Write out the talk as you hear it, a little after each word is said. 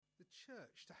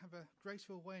church to have a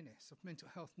greater awareness of mental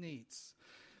health needs,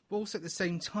 but also at the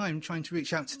same time trying to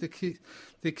reach out to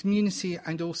the community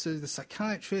and also the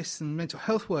psychiatrists and mental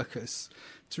health workers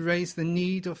to raise the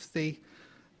need of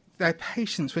their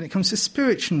patients when it comes to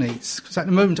spiritual needs. Because at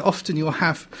the moment, often you'll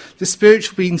have the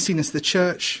spiritual being seen as the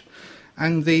church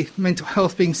and the mental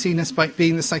health being seen as by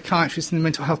being the psychiatrists and the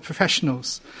mental health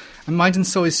professionals. And Mind and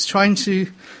Soul is trying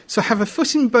to have a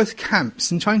foot in both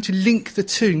camps and trying to link the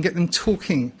two and get them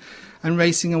talking and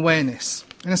raising awareness.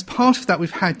 And as part of that,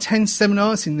 we've had 10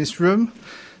 seminars in this room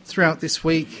throughout this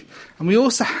week. And we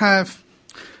also have,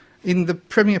 in the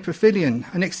Premier Pavilion,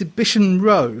 an exhibition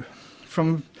row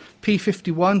from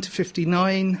P51 to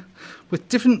 59 with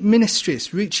different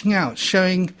ministries reaching out,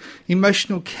 showing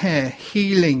emotional care,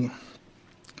 healing,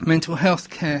 mental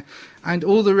health care, and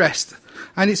all the rest.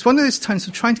 And it's one of those times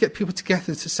of trying to get people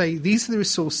together to say, these are the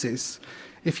resources.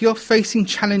 If you're facing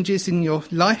challenges in your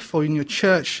life or in your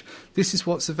church, this is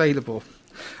what's available.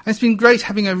 And it's been great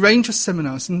having a range of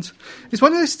seminars. And it's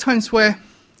one of those times where,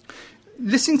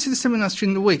 listening to the seminars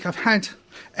during the week, I've had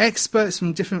experts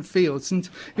from different fields. And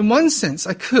in one sense,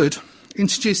 I could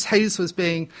introduce Hazel as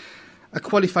being a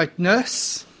qualified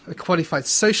nurse, a qualified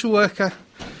social worker.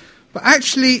 But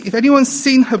actually, if anyone's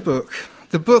seen her book,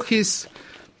 the book is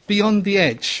Beyond the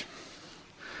Edge.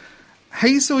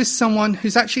 Hazel is someone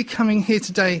who's actually coming here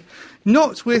today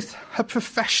not with her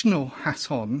professional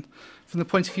hat on from the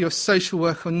point of view of social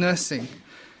work or nursing,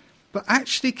 but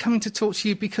actually coming to talk to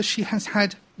you because she has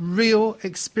had real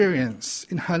experience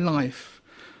in her life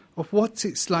of what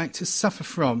it's like to suffer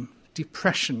from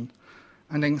depression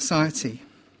and anxiety.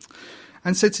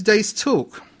 And so today's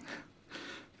talk,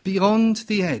 Beyond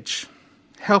the Edge,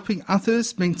 helping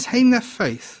others maintain their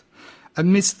faith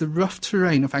amidst the rough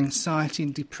terrain of anxiety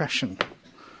and depression.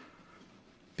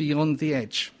 Beyond the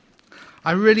Edge.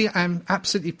 I really am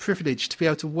absolutely privileged to be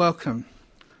able to welcome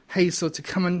Hazel to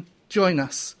come and join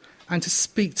us and to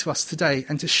speak to us today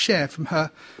and to share from her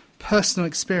personal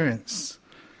experience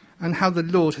and how the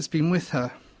Lord has been with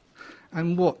her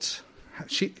and what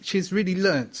she's really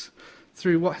learnt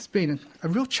through what has been a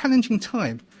real challenging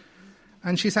time.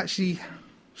 And she's actually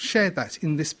shared that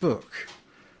in this book.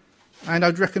 And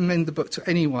I'd recommend the book to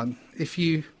anyone. If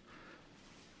you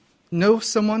know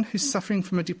someone who's suffering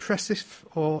from a depressive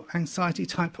or anxiety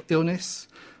type illness,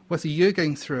 whether you're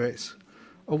going through it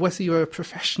or whether you're a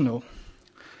professional,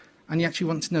 and you actually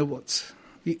want to know what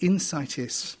the insight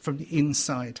is from the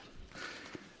inside.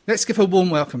 Let's give her a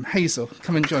warm welcome. Hazel,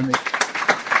 come and join me.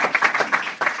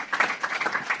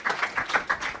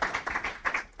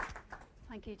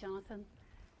 Thank you, Jonathan.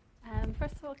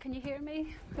 First of all, can you hear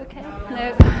me? Okay.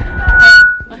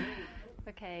 No.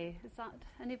 Okay. Is that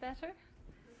any better?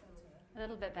 A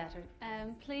little bit better.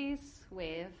 Please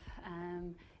wave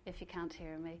if you can't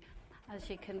hear me. As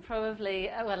you can probably,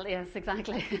 well, yes,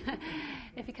 exactly.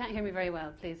 If you can't hear me very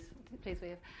well, please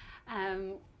wave.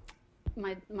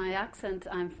 My accent,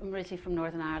 I'm originally from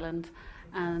Northern Ireland,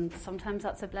 and sometimes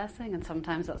that's a blessing and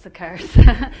sometimes that's a curse.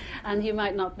 And you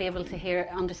might not be able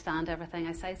to understand everything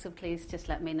I say, so please just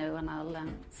let me know and I'll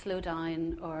slow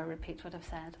down or repeat what I've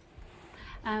said.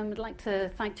 I'd like to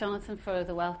thank Jonathan for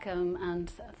the welcome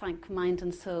and thank Mind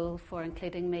and Soul for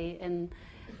including me in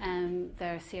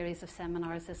their series of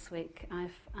seminars this week.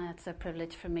 It's a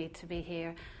privilege for me to be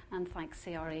here, and thanks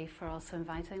CRE for also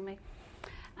inviting me.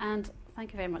 And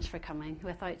thank you very much for coming.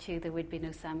 Without you, there would be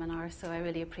no seminar, so I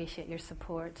really appreciate your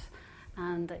support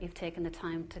and that you've taken the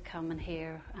time to come and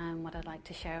hear what I'd like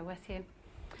to share with you.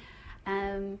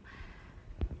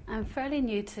 I'm fairly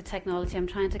new to technology. I'm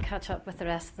trying to catch up with the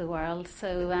rest of the world,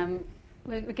 so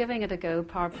we're giving it a go,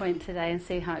 PowerPoint today, and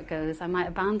see how it goes. I might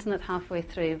abandon it halfway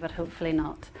through, but hopefully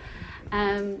not.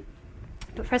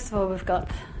 But first of all, we've got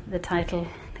the title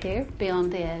here,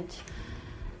 Beyond the Edge.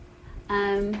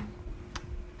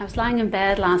 I was lying in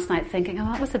bed last night thinking,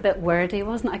 that was a bit wordy,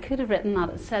 wasn't it? I could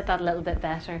have said that a little bit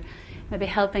better. Maybe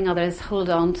helping others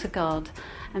hold on to God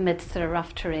amidst the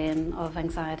rough terrain of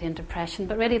anxiety and depression.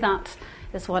 But really that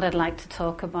is what I'd like to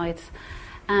talk about.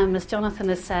 As Jonathan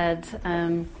has said,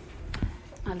 I'll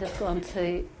just go on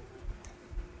to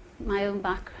my own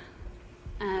background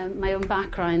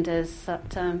is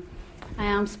that I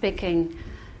am speaking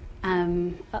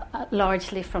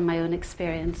largely from my own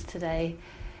experience today.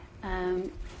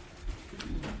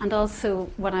 And also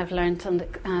what I've learned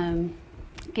and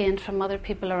gained from other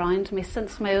people around me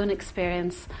since my own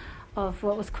experience of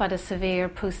what was quite a severe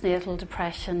postnatal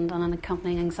depression and an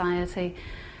accompanying anxiety.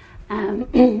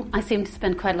 I seem to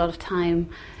spend quite a lot of time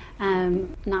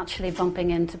naturally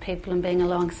bumping into people and being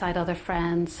alongside other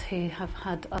friends who have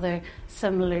had other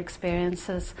similar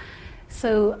experiences.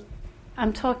 So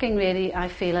I'm talking really, I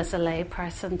feel, as a lay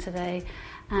person today.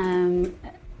 I'm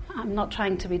not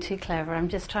trying to be too clever. I'm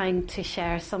just trying to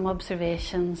share some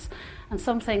observations and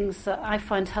some things that I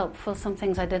find helpful, some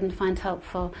things I didn't find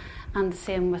helpful, and the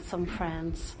same with some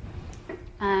friends.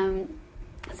 As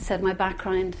I said, my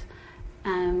background,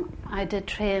 I did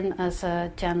train as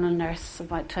a general nurse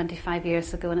about 25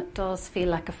 years ago, and it does feel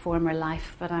like a former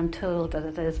life, but I'm told that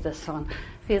it is this one.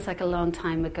 It feels like a long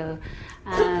time ago.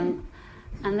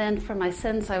 And then for my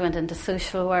sins, I went into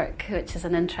social work, which is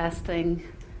an interesting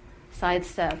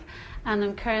sidestep. And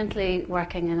I'm currently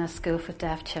working in a school for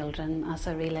deaf children as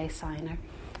a relay signer.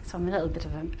 So I'm a little bit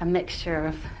of a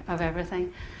mixture of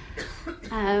everything.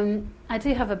 I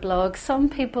do have a blog. Some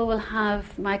people will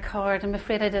have my card. I'm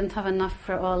afraid I didn't have enough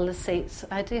for all the seats.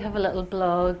 I do have a little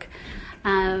blog,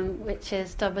 which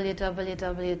is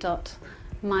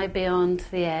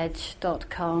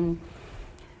www.mybeyondtheedge.com.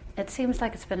 It seems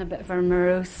like it's been a bit of a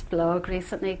morose blog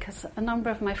recently because a number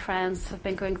of my friends have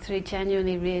been going through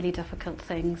genuinely really difficult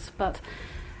things. But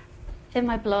in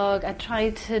my blog, I try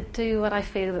to do what I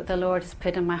feel that the Lord has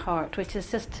put in my heart, which is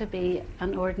just to be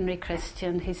an ordinary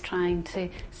Christian who's trying to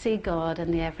see God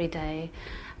in the everyday.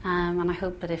 And I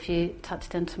hope that if you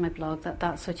touched into my blog,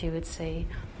 that's what you would see.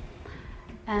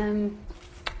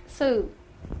 So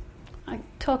I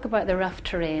talk about the rough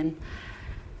terrain.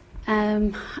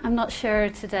 I'm not sure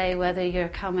today whether you're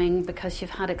coming because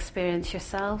you've had experience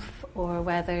yourself or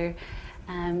whether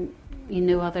you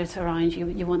know others around you,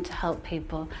 you want to help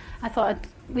people. I thought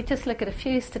we'd just look at a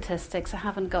few statistics. I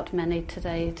haven't got many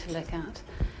today to look at.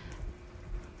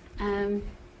 1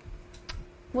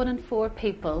 in 4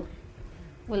 people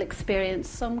will experience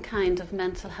some kind of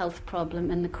mental health problem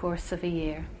in the course of a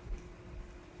year.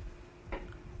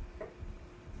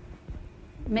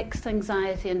 Mixed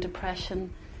anxiety and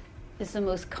depression is the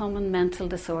most common mental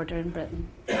disorder in Britain.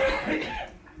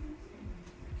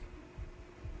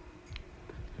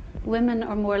 Women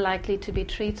are more likely to be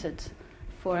treated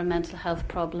for a mental health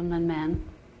problem than men.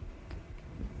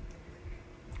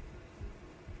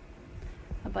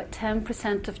 About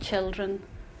 10% of children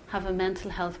have a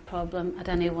mental health problem at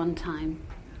any one time.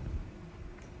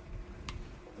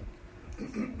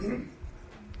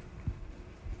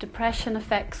 Depression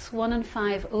affects 1 in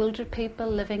 5 older people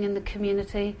living in the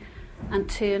community and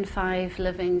 2 in 5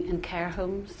 living in care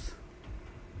homes.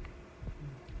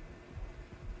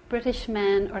 British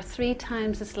men are 3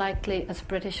 times as likely as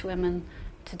British women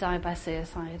to die by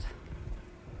suicide.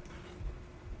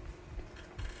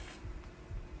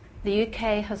 The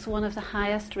UK has one of the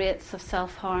highest rates of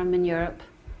self-harm in Europe,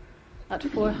 at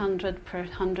 400 per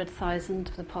 100,000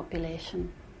 of the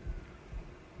population.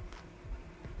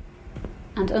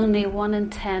 And only 1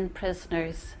 in 10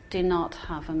 prisoners do not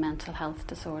have a mental health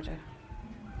disorder.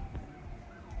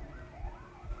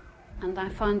 And I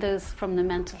found those from the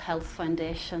Mental Health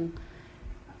Foundation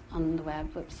on the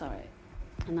web.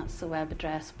 And that's the web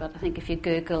address. But I think if you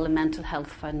Google the Mental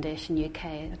Health Foundation UK,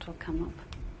 it will come up.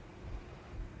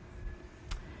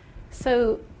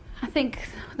 So I think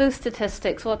those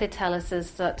statistics, what they tell us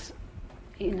is that,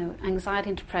 anxiety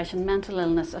and depression, mental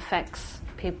illness affects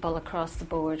people across the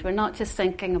board. We're not just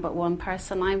thinking about one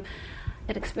person. I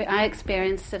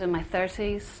experienced it in my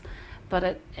 30s.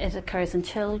 But it occurs in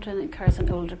children, it occurs in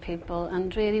older people.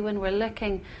 And really when we're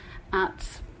looking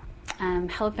at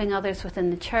helping others within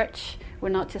the church, we're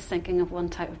not just thinking of one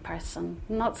type of person.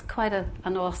 And that's quite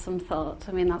an awesome thought.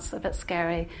 I mean, that's a bit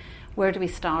scary. Where do we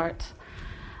start?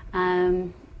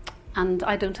 And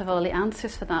I don't have all the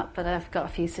answers for that, but I've got a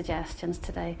few suggestions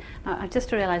today. Now, I've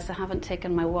just realised I haven't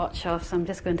taken my watch off, so I'm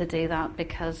just going to do that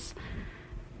because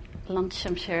lunch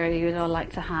I'm sure you would all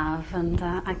like to have, and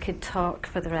I could talk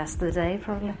for the rest of the day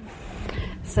probably.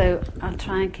 So I'll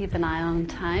try and keep an eye on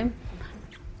time.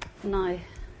 Now,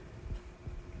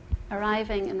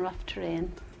 arriving in rough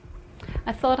terrain.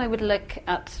 I thought I would look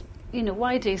at,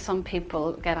 why do some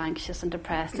people get anxious and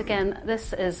depressed? Again,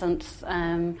 this isn't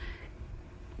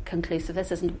conclusive.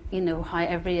 This isn't, how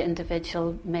every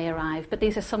individual may arrive. But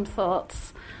these are some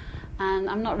thoughts, and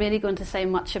I'm not really going to say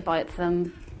much about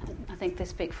them. I think they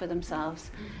speak for themselves.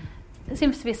 There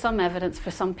seems to be some evidence for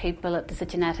some people that there's a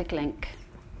genetic link.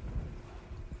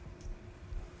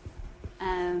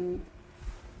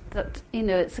 That,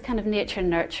 it's a kind of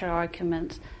nature-nurture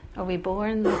argument. Are we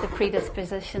born with a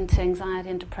predisposition to anxiety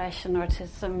and depression or to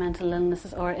some mental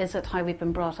illnesses, or is it how we've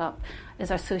been brought up? Does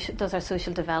our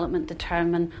social development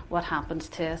determine what happens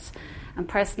to us? And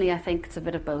personally, I think it's a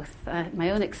bit of both. My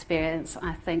own experience,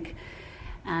 I think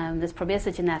there's probably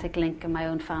a genetic link in my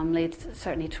own family,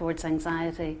 certainly towards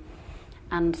anxiety.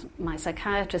 And my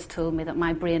psychiatrist told me that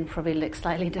my brain probably looks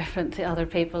slightly different to other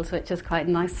people's, which is quite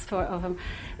nice of him.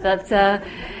 That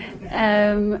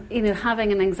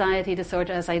having an anxiety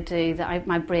disorder as I do,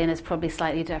 my brain is probably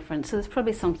slightly different. So there's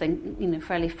probably something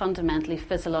fairly fundamentally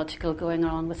physiological going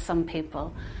on with some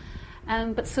people.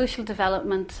 But social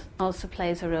development also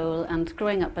plays a role, and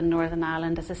growing up in Northern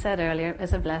Ireland, as I said earlier,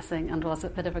 is a blessing and was a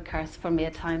bit of a curse for me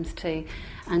at times too.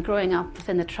 And growing up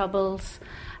within the Troubles,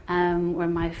 where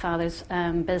my father's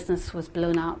business was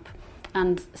blown up,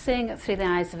 and seeing it through the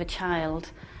eyes of a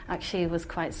child actually was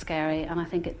quite scary, and I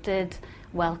think it did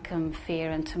welcome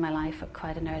fear into my life at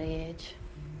quite an early age.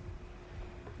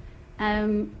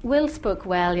 Will spoke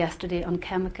well yesterday on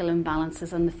chemical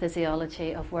imbalances and the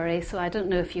physiology of worry, so I don't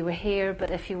know if you were here,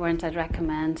 but if you weren't, I'd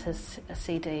recommend his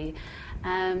CD.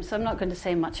 So I'm not going to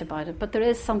say much about it, but there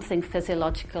is something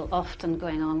physiological often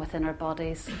going on within our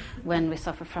bodies when we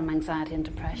suffer from anxiety and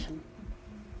depression.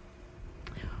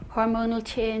 Hormonal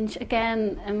change,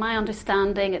 again, in my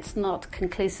understanding, it's not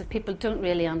conclusive. People don't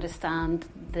really understand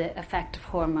the effect of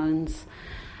hormones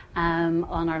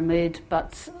on our mood,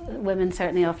 but women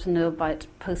certainly often know about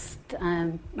PMT,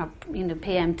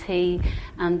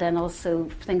 and then also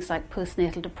things like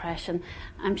postnatal depression.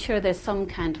 I'm sure there's some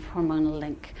kind of hormonal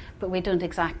link, but we don't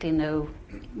exactly know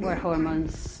where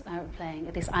hormones are playing.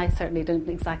 At least I certainly don't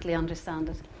exactly understand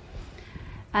it.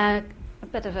 A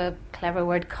bit of a clever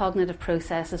word, cognitive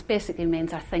processes, basically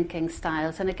means our thinking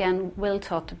styles. And again, Will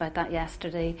talked about that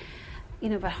yesterday,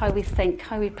 about how we think,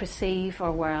 how we perceive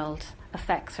our world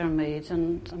affects our mood,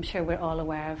 and I'm sure we're all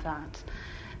aware of that.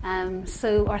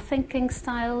 So our thinking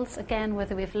styles, again,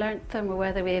 whether we've learnt them or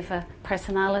whether we have a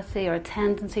personality or a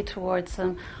tendency towards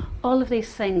them, all of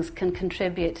these things can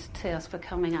contribute to us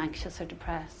becoming anxious or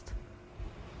depressed.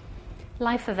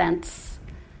 Life events.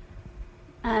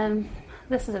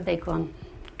 This is a big one.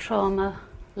 Trauma,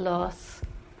 loss,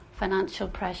 financial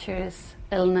pressures,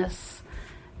 illness,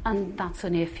 and that's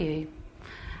only a few.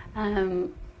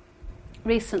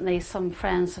 Recently, some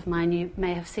friends of mine, you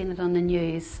may have seen it on the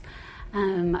news,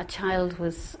 a child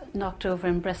was knocked over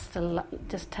in Bristol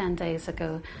just 10 days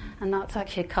ago, and that's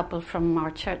actually a couple from our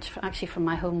church, actually from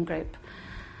my home group.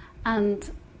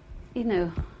 And,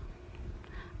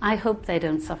 I hope they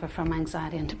don't suffer from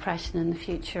anxiety and depression in the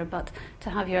future, but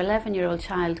to have your 11-year-old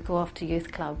child go off to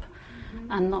youth club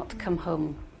and not come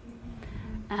home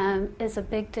is a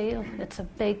big deal. It's a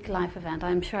big life event.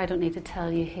 I'm sure I don't need to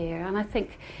tell you here. And I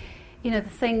think, the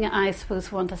thing I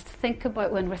suppose want us to think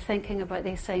about when we're thinking about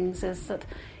these things is that,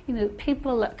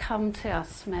 people that come to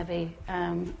us maybe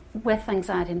with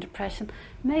anxiety and depression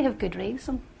may have good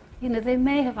reason. They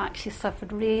may have actually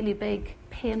suffered really big,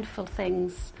 painful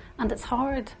things, and it's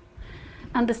hard.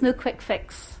 And there's no quick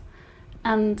fix.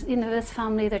 And, this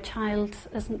family, their child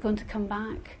isn't going to come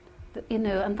back,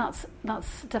 and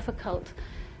that's difficult.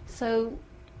 So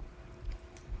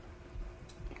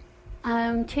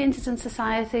changes in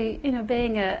society,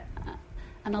 being an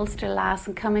Ulster lass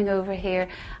and coming over here,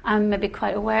 I'm maybe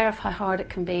quite aware of how hard it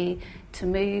can be to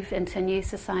move into a new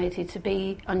society, to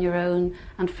be on your own,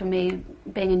 and for me,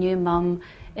 being a new mum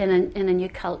in a new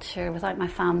culture without my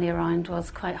family around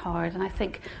was quite hard. And I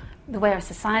think the way our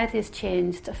society has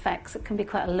changed affects, it can be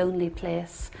quite a lonely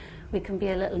place. We can be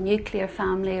a little nuclear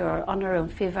family or on our own,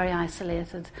 feel very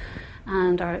isolated,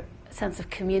 and our sense of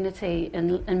community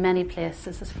in many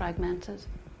places is fragmented.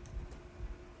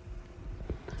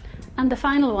 And the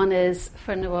final one is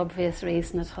for no obvious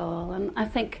reason at all. And I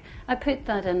think I put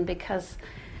that in because,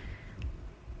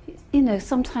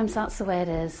 sometimes that's the way it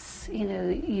is.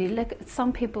 You look at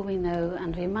some people we know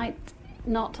and we might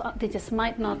not, they just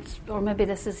might not, or maybe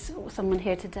this is someone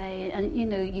here today, and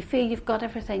you feel you've got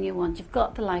everything you want, you've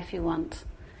got the life you want,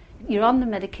 you're on the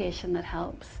medication that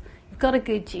helps, you've got a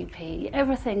good GP,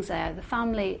 everything's there, the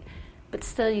family, but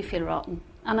still you feel rotten.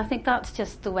 And I think that's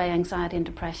just the way anxiety and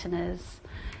depression is.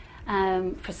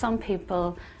 For some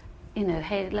people,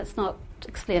 hey, let's not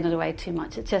explain it away too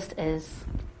much, it just is.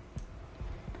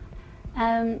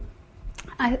 I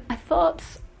thought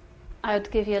I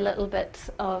would give you a little bit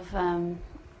of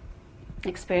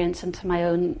experience into my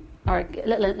own, or a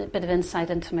little bit of insight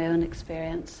into my own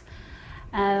experience.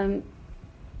 And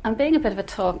being a bit of a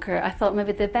talker, I thought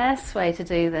maybe the best way to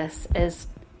do this is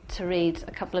to read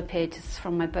a couple of pages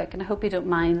from my book, and I hope you don't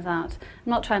mind that. I'm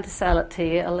not trying to sell it to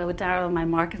you, although Darryl, my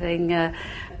marketing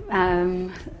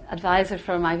advisor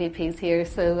from IVP's here,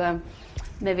 so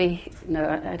maybe,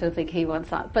 no, I don't think he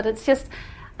wants that. But it's just,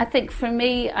 I think for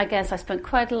me, I guess I spent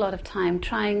quite a lot of time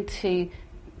trying to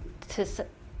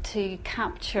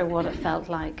capture what it felt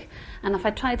like. And if I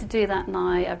tried to do that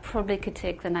now, I probably could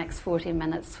take the next 40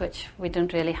 minutes, which we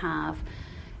don't really have,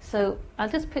 So I'll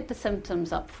just put the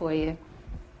symptoms up for you.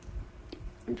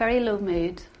 Very low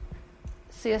mood,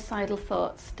 suicidal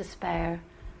thoughts, despair,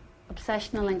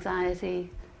 obsessional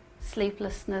anxiety,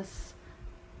 sleeplessness,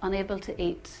 unable to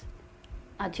eat,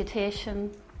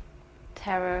 agitation,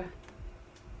 terror,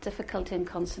 difficulty in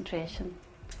concentration,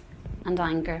 and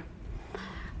anger.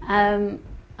 I'm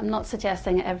not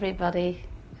suggesting everybody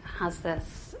has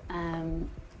this.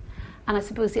 And I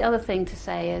suppose the other thing to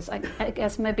say is, I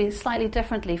guess maybe slightly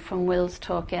differently from Will's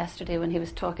talk yesterday when he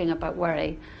was talking about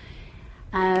worry,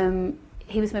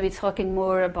 he was maybe talking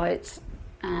more about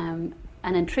an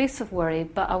intrusive worry,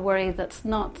 but a worry that's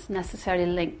not necessarily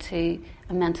linked to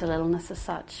a mental illness as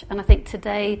such. And I think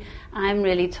today I'm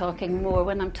really talking more,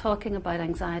 when I'm talking about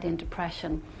anxiety and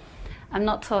depression, I'm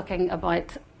not talking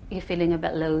about you feeling a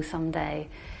bit low someday,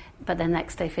 but the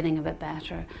next day feeling a bit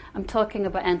better. I'm talking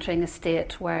about entering a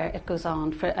state where it goes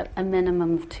on for a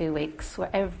minimum of 2 weeks, where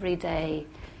every day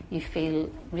you feel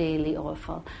really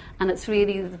awful. And it's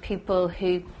really the people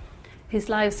whose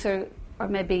lives are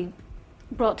maybe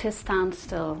brought to a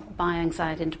standstill by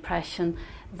anxiety and depression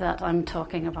that I'm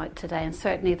talking about today. And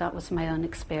certainly that was my own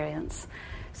experience.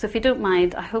 So if you don't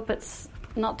mind, I hope it's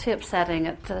not too upsetting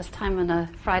at this time on a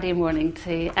Friday morning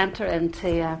to enter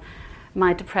into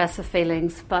my depressive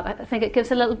feelings, but I think it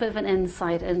gives a little bit of an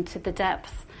insight into the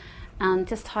depth and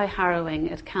just how harrowing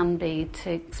it can be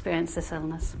to experience this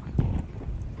illness.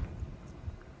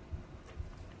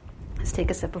 Let's take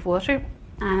a sip of water.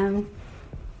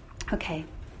 Okay.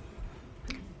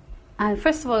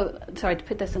 First of all, sorry to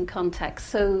put this in context.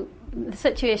 So the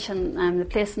situation, the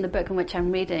place in the book in which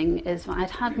I'm reading is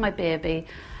I'd had my baby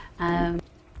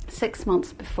 6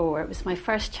 months before. It was my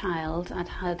first child. I'd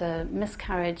had a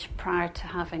miscarriage prior to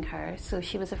having her, so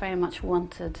she was a very much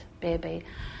wanted baby.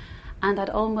 And I'd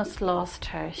almost lost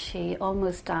her. She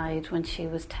almost died when she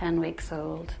was 10 weeks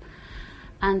old.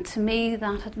 And to me,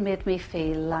 that had made me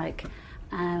feel like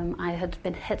I had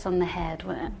been hit on the head.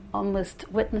 Almost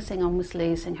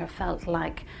losing her felt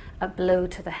like a blow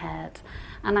to the head.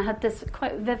 And I had this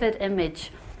quite vivid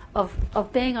image of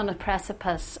being on a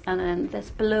precipice, and then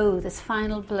this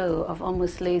final blow of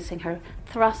almost losing her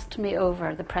thrust me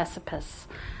over the precipice,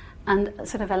 and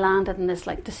sort of I landed in this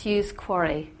like disused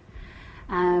quarry,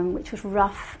 which was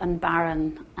rough and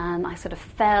barren, and I sort of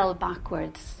fell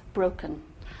backwards, broken.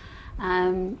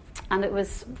 And it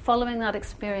was following that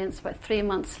experience about 3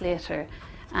 months later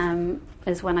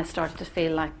is when I started to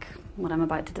feel like what I'm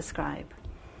about to describe.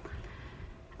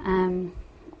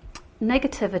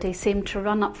 Negativity seemed to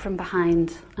run up from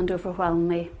behind and overwhelm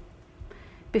me.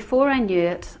 Before I knew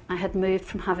it, I had moved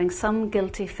from having some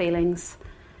guilty feelings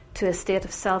to a state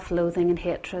of self-loathing and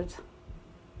hatred.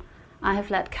 I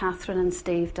have let Catherine and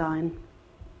Steve down.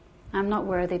 I'm not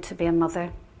worthy to be a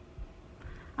mother.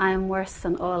 I am worse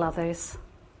than all others.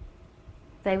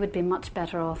 They would be much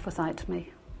better off without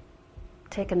me.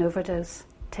 Take an overdose.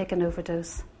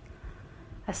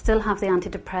 I still have the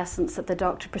antidepressants that the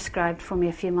doctor prescribed for me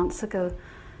a few months ago.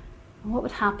 And what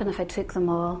would happen if I took them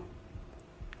all?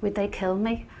 Would they kill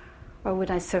me, or would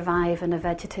I survive in a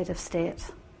vegetative state?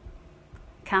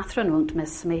 Catherine won't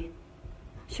miss me.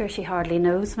 Sure, she hardly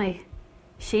knows me.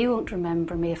 She won't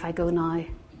remember me if I go now.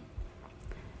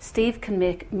 Steve can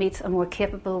meet a more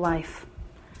capable wife.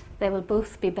 They will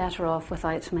both be better off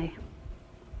without me.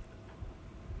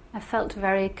 I felt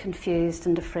very confused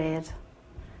and afraid.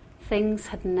 Things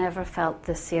had never felt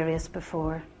this serious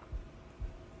before.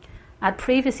 I'd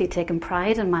previously taken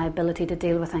pride in my ability to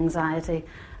deal with anxiety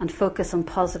and focus on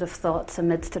positive thoughts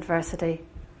amidst adversity,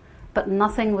 but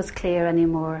nothing was clear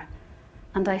anymore,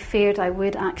 and I feared I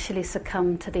would actually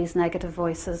succumb to these negative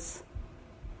voices.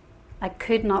 I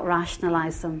could not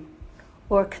rationalise them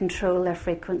or control their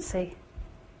frequency.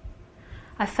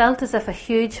 I felt as if a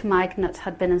huge magnet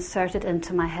had been inserted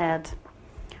into my head,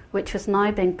 which was now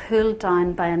being pulled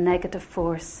down by a negative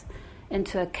force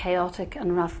into a chaotic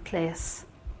and rough place.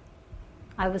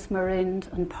 I was marooned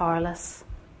and powerless.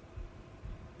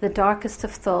 The darkest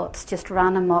of thoughts just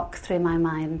ran amok through my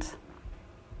mind.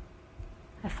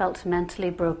 I felt mentally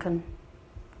broken,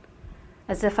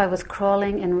 as if I was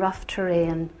crawling in rough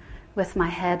terrain with my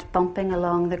head bumping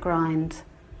along the ground,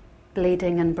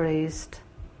 bleeding and bruised,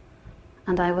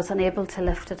 and I was unable to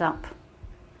lift it up.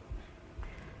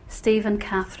 Steve and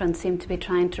Catherine seemed to be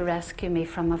trying to rescue me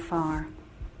from afar.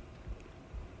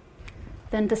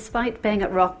 Then, despite being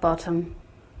at rock bottom,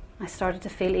 I started to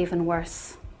feel even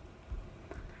worse.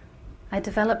 I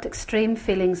developed extreme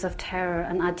feelings of terror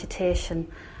and agitation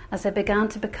as I began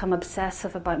to become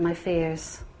obsessive about my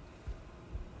fears.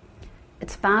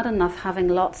 It's bad enough having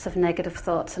lots of negative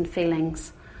thoughts and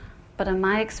feelings, but in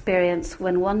my experience,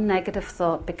 when one negative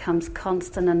thought becomes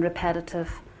constant and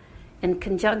repetitive, in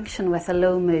conjunction with a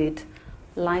low mood,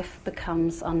 life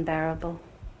becomes unbearable.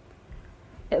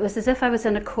 It was as if I was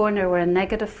in a corner where a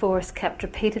negative force kept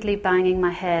repeatedly banging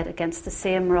my head against the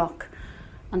same rock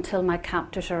until my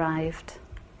captors arrived.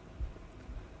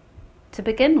 To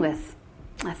begin with,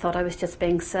 I thought I was just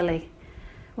being silly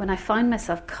when I found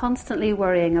myself constantly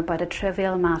worrying about a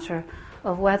trivial matter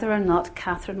of whether or not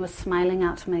Catherine was smiling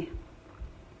at me.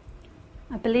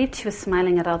 I believed she was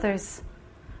smiling at others,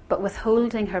 but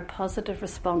withholding her positive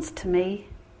response to me.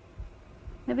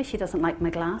 Maybe she doesn't like my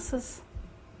glasses.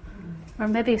 Or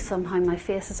maybe somehow my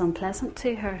face is unpleasant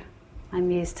to her, I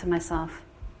mused to myself.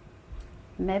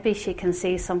 Maybe she can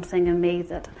see something in me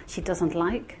that she doesn't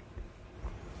like.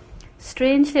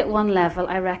 Strangely, at one level,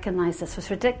 I recognised this was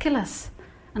ridiculous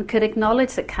and could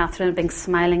acknowledge that Catherine had been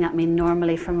smiling at me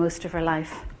normally for most of her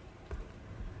life.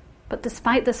 But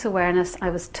despite this awareness, I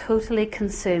was totally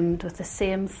consumed with the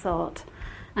same thought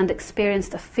and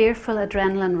experienced a fearful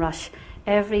adrenaline rush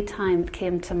every time it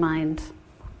came to mind.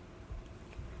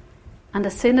 And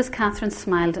as soon as Catherine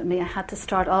smiled at me, I had to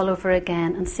start all over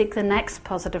again and seek the next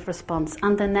positive response,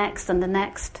 and the next and the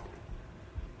next.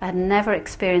 I had never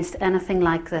experienced anything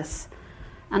like this,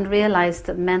 and realised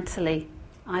that mentally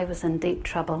I was in deep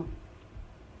trouble.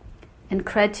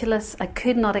 Incredulous, I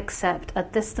could not accept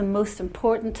at this the most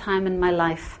important time in my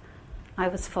life, I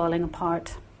was falling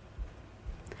apart.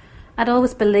 I'd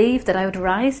always believed that I would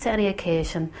rise to any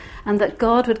occasion and that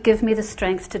God would give me the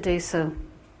strength to do so.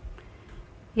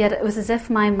 Yet it was as if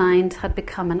my mind had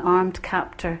become an armed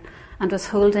captor and was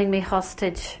holding me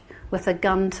hostage with a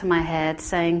gun to my head,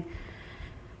 replaying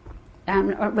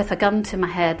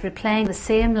the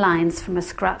same lines from a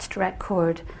scratched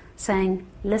record, saying,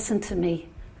 "Listen to me,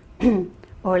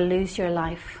 or lose your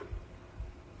life."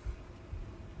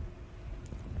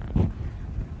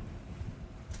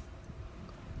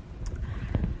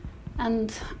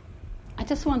 And I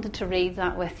just wanted to read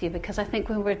that with you because I think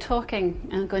when we're talking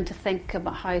and going to think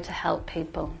about how to help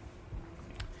people,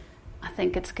 I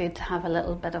think it's good to have a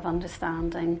little bit of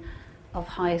understanding of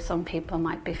how some people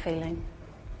might be feeling.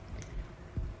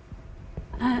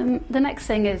 The next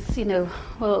thing is,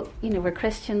 we're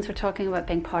Christians, we're talking about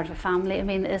being part of a family. I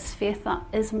mean, is faith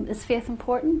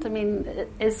important? I mean,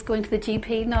 is going to the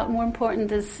GP not more important?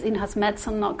 Has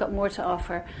medicine not got more to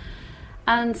offer?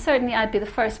 And certainly I'd be the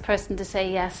first person to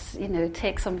say yes,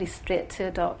 take somebody straight to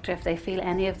a doctor if they feel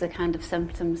any of the kind of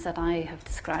symptoms that I have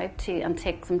described to you, and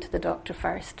take them to the doctor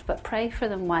first, but pray for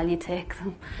them while you take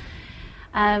them.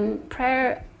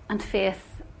 Prayer and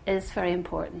faith is very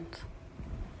important.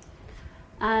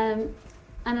 And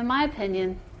in my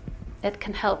opinion, it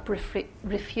can help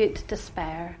refute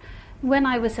despair. When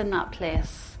I was in that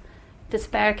place,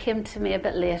 despair came to me a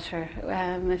bit later.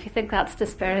 If you think that's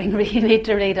despairing, you need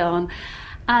to read on.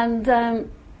 And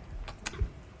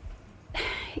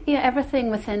everything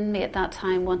within me at that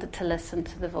time wanted to listen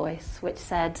to the voice which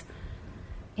said,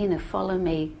 follow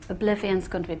me. Oblivion's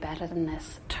going to be better than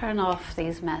this. Turn off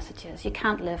these messages. You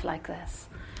can't live like this.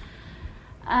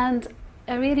 And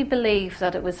I really believe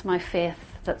that it was my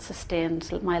faith that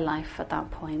sustained my life at that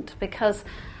point, because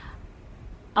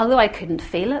although I couldn't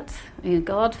feel it,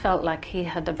 God felt like he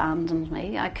had abandoned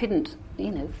me. I couldn't,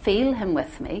 feel him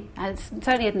with me. I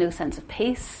certainly had no sense of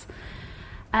peace.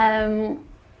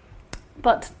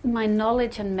 But my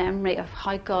knowledge and memory of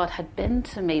how God had been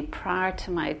to me prior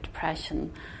to my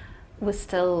depression was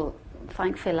still,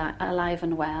 thankfully, alive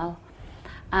and well.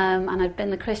 And I'd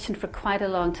been a Christian for quite a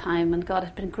long time, and God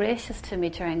had been gracious to me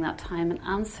during that time and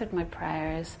answered my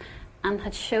prayers and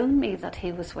had shown me that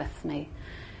he was with me.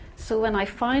 So when I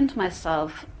found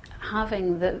myself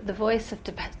having the voice of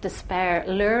despair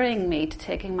luring me to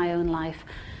taking my own life,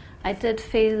 I did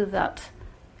feel that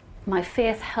my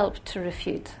faith helped to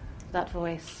refute that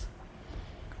voice.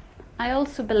 I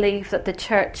also believe that the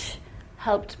church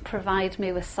helped provide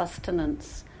me with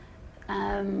sustenance.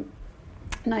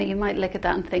 Now, you might look at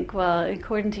that and think, well,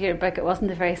 according to your book, it wasn't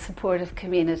a very supportive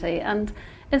community. And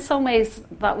in some ways,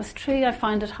 that was true. I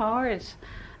found it hard.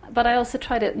 But I also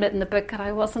try to admit in the book that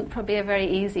I wasn't probably a very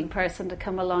easy person to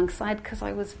come alongside, because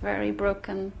I was very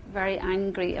broken, very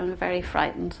angry, and very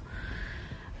frightened.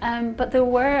 But there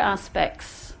were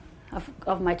aspects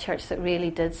of my church that really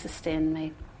did sustain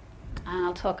me. And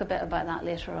I'll talk a bit about that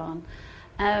later on.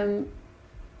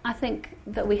 I think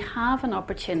that we have an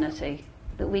opportunity,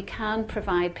 that we can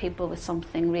provide people with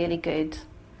something really good,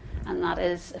 and that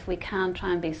is if we can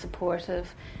try and be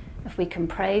supportive, if we can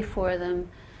pray for them.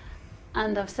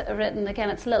 And I've written,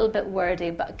 again, it's a little bit wordy,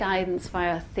 but guidance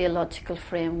via theological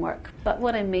framework. But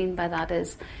what I mean by that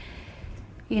is,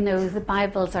 the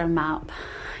Bible's our map,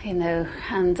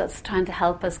 and it's trying to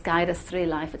help us, guide us through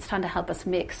life. It's trying to help us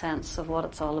make sense of what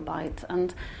it's all about.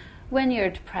 And when you're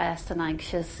depressed and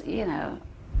anxious, you're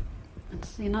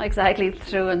not exactly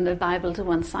throwing the Bible to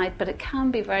one side, but it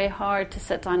can be very hard to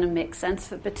sit down and make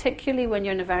sense of it, particularly when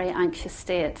you're in a very anxious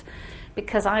state.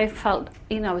 Because I felt,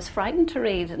 I was frightened to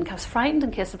read, and I was frightened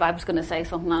in case the Bible was going to say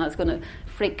something and it was going to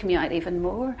freak me out even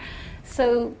more.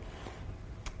 So,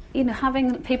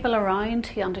 having people around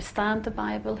who understand the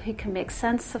Bible, who can make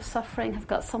sense of suffering, have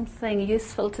got something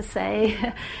useful to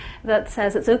say that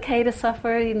says it's okay to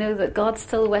suffer, that God's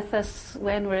still with us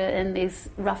when we're in these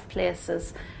rough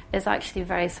places, is actually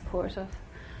very supportive.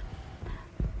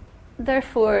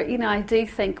 Therefore, I do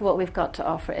think what we've got to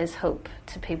offer is hope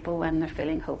to people when they're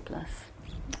feeling hopeless.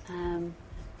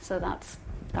 So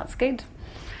that's good.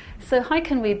 So how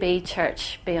can we be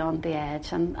church beyond the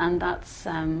edge? And that's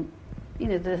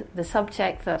the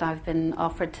subject that I've been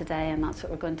offered today, and that's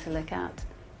what we're going to look at.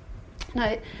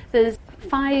 Now, there's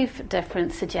 5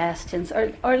 different suggestions,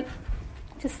 or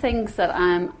just things that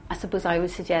I suppose I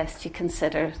would suggest you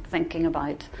consider thinking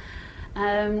about.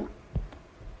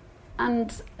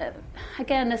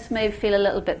 Again, this may feel a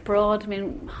little bit broad. I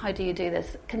mean, how do you do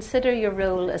this? Consider your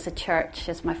role as a church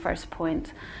is my first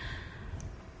point.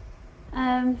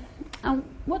 And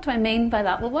what do I mean by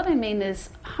that? Well, what I mean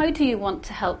is, how do you want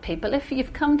to help people? If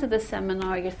you've come to this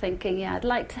seminar, you're thinking, I'd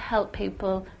like to help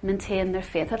people maintain their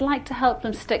faith. I'd like to help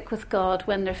them stick with God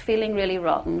when they're feeling really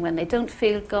rotten, when they don't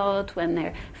feel God, when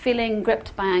they're feeling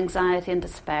gripped by anxiety and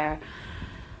despair.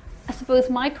 I suppose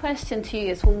my question to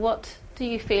you is, well, what do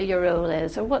you feel your role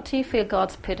is? Or what do you feel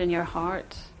God's put in your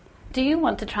heart? Do you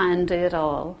want to try and do it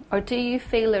all? Or do you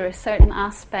feel there are certain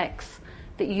aspects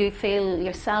that you feel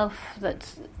yourself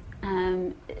that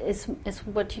is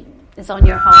what is on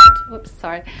your heart? Whoops,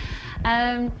 sorry.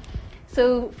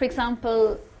 So, for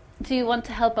example, do you want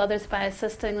to help others by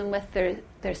assisting them with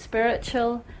their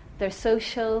spiritual, their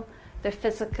social, their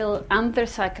physical, and their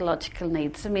psychological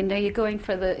needs? I mean, are you going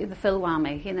for the full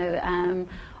whammy?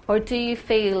 Or do you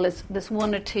feel there's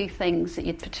 1 or 2 things that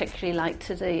you'd particularly like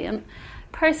to do? And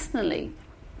personally,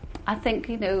 I think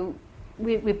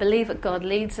we believe that God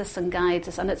leads us and guides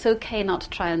us, and it's okay not to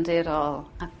try and do it all.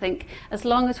 I think as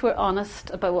long as we're honest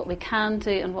about what we can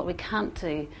do and what we can't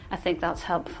do, I think that's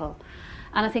helpful.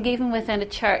 And I think even within a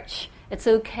church, it's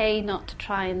okay not to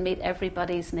try and meet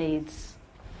everybody's needs,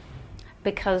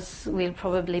 because we'll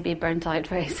probably be burnt out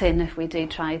very soon if we do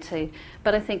try to.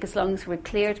 But I think as long as we're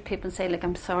clear to people and say, look,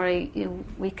 I'm sorry,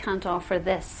 we can't offer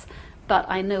this, but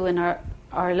I know in our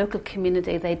local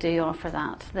community they do offer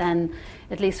that, then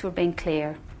at least we're being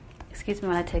clear. Excuse me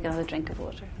when I take another drink of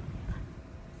water.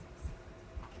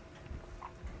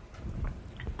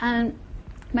 And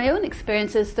my own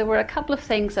experiences, there were a couple of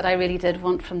things that I really did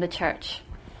want from the church.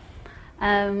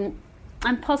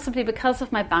 And possibly because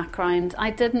of my background, I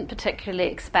didn't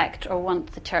particularly expect or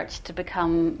want the church to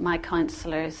become my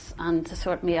counsellors and to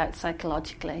sort me out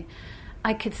psychologically.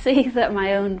 I could see that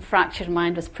my own fractured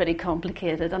mind was pretty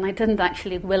complicated, and I didn't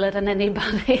actually will it on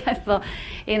anybody. I thought,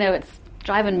 it's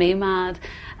driving me mad.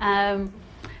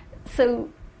 So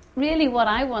really what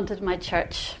I wanted my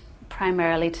church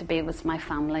primarily to be was my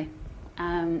family.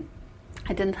 I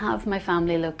didn't have my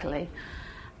family locally.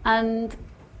 And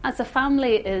as a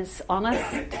family is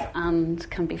honest and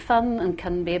can be fun and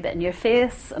can be a bit in your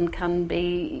face and can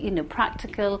be,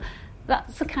 practical,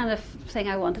 that's the kind of thing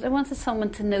I wanted. I wanted someone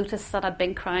to notice that I'd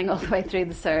been crying all the way through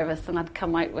the service and I'd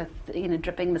come out with,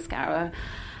 dripping mascara.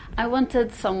 I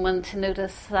wanted someone to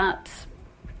notice that,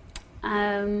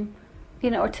 or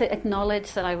to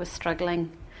acknowledge that I was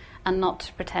struggling and not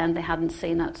to pretend they hadn't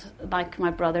seen it, like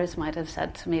my brothers might have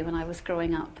said to me when I was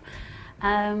growing up.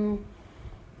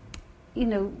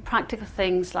 Practical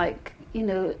things like,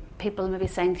 people maybe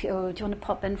saying to you, oh, do you want to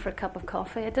pop in for a cup of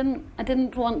coffee? I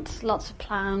didn't want lots of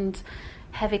planned,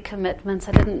 heavy commitments.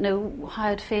 I didn't know how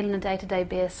I'd feel on a day-to-day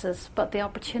basis, but the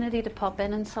opportunity to pop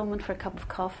in and someone for a cup of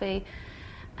coffee,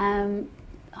 how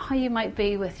you might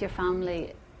be with your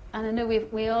family. And I know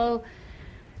we all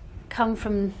come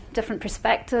from different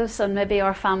perspectives, and maybe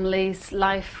our family's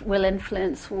life will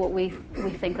influence what we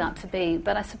think that to be.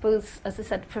 But I suppose, as I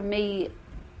said, for me,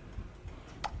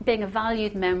 being a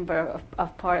valued member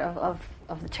of part of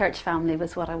the church family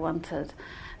was what I wanted,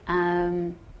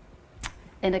 in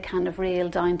a kind of real,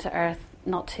 down-to-earth,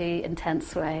 not too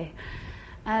intense way.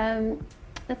 The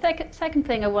second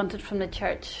thing I wanted from the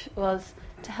church was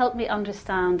to help me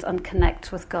understand and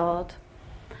connect with God.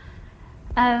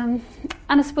 And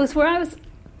I suppose where I was,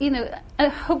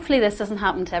 hopefully this doesn't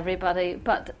happen to everybody,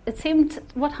 but it seemed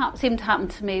to happen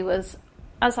to me was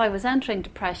as I was entering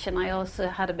depression, I also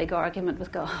had a big argument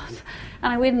with God.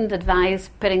 And I wouldn't advise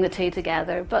putting the two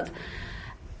together. But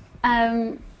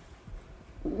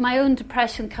my own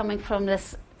depression coming from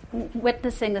this,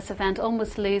 witnessing this event,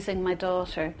 almost losing my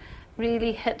daughter,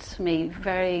 really hit me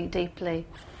very deeply.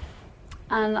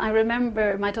 And I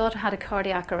remember my daughter had a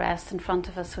cardiac arrest in front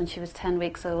of us when she was 10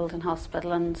 weeks old in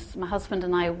hospital, and my husband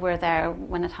and I were there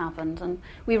when it happened, and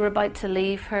we were about to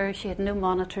leave her. She had no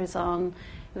monitors on,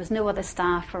 there was no other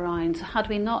staff around, so had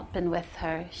we not been with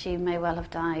her, she may well have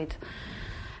died.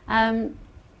 And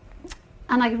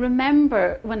I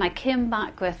remember when I came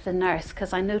back with the nurse,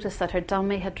 because I noticed that her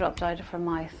dummy had dropped out of her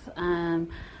mouth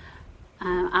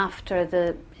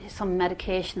after some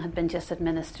medication had been just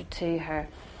administered to her.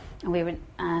 And we were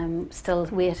still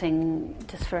waiting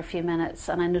just for a few minutes,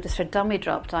 and I noticed her dummy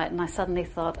dropped out, and I suddenly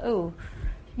thought, oh,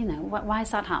 why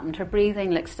has that happened? Her breathing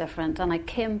looks different. And I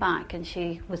came back and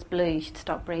she was blue, she'd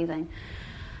stopped breathing.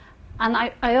 And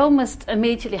I almost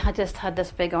immediately had just had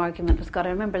this big argument with God. I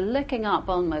remember looking up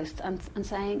almost and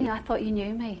saying, I thought you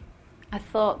knew me. I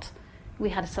thought we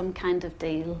had some kind of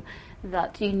deal,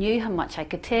 that you knew how much I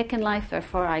could take in life,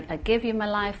 therefore I give you my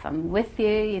life, I'm with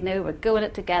you, we're going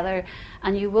it together,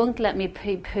 and you won't let me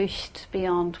be pushed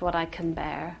beyond what I can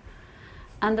bear.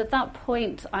 And at that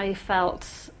point I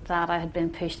felt that I had been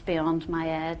pushed beyond my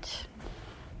edge,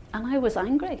 and I was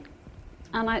angry.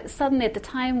 And I suddenly, at the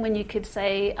time when you could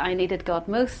say I needed God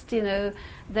most, there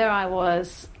I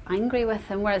was angry with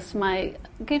him, whereas my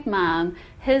good man,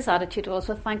 his attitude was,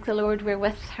 well, thank the Lord we're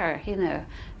with her,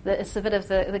 It's a bit of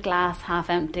the glass half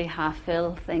empty, half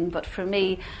full thing. But for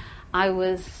me, I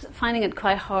was finding it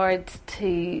quite hard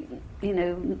to,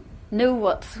 know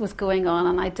what was going on,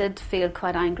 and I did feel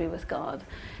quite angry with God.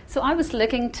 So I was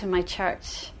looking to my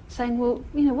church, saying, well,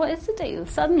 what is the deal?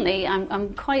 Suddenly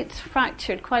I'm quite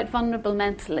fractured, quite vulnerable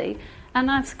mentally, and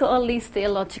I've got all these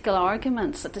theological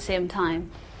arguments at the same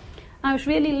time. I was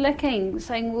really looking,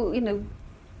 saying, well,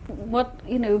 what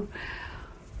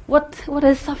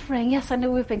is suffering? Yes, I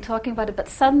know we've been talking about it, but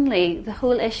suddenly the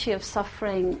whole issue of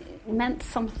suffering meant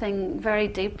something very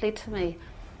deeply to me.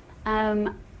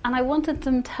 And I wanted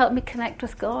them to help me connect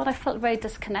with God. I felt very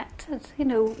disconnected.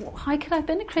 How could I have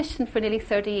been a Christian for nearly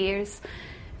 30 years?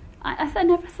 I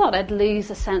never thought I'd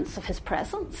lose a sense of his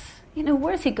presence.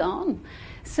 Where's he gone?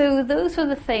 So those were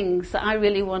the things that I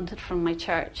really wanted from my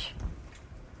church.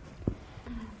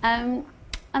 And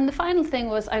the final thing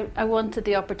was I wanted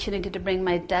the opportunity to bring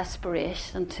my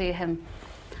desperation to him.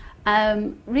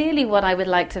 Really what I would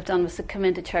like to have done was to come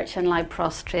into church and lie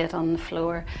prostrate on the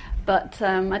floor. But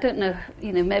I don't know,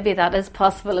 maybe that is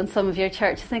possible in some of your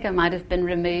churches. I think I might have been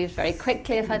removed very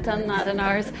quickly if I'd done that in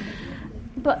ours.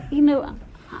 But,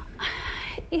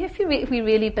 if we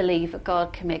really believe that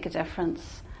God can make a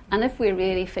difference, and if we're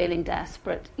really feeling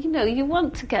desperate, you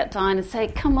want to get down and say,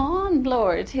 come on,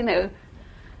 Lord,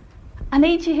 I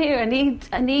need you here.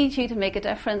 I need you to make a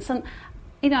difference. And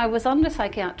I was under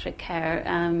psychiatric care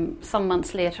some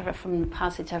months later from the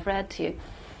passage I've read to you,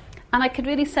 and I could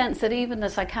really sense that even the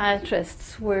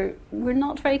psychiatrists were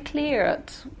not very clear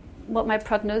at what my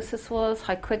prognosis was,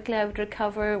 how quickly I would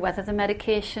recover, whether the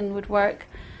medication would work.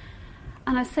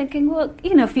 And I was thinking, well,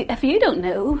 if you don't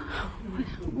know,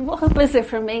 what hope is there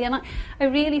for me? And I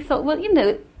really thought, well,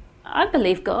 I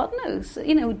believe God knows.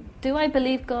 Do I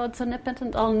believe God's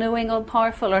omnipotent, all-knowing,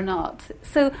 all-powerful or not?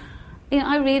 So,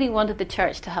 I really wanted the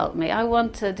church to help me. I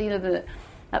wanted,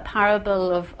 that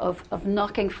parable of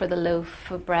knocking for the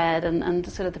loaf of bread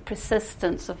and sort of the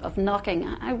persistence of knocking.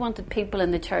 I wanted people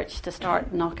in the church to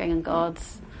start knocking on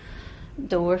God's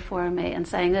door for me and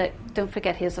saying, don't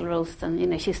forget Hazel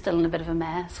Rolston, she's still in a bit of a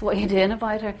mess. What are you doing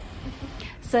about her?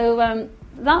 So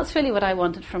that's really what I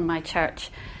wanted from my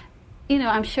church.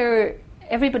 I'm sure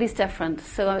everybody's different,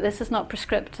 so this is not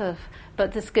prescriptive,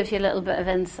 but this gives you a little bit of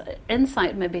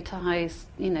insight maybe to how, I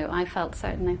felt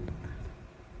certainly.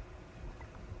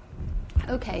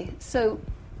 Okay, so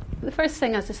the first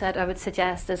thing, as I said, I would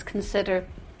suggest is consider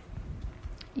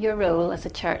your role as a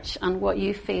church and what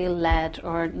you feel led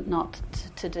or not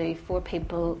to do for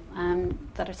people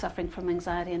that are suffering from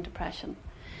anxiety and depression.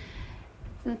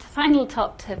 The final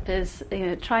top tip is,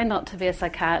 try not to be a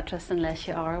psychiatrist unless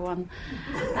you are one.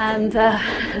 And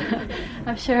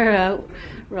I'm sure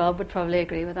Rob would probably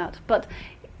agree with that. But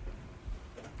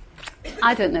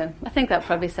I don't know. I think that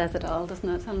probably says it all, doesn't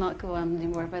it? I'll not go on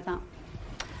anymore about that.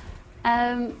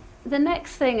 The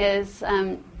next thing is,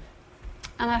 and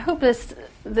I hope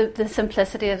the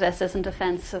simplicity of this isn't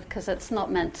offensive because it's not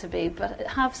meant to be, but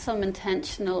have some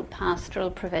intentional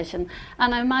pastoral provision.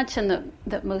 And I imagine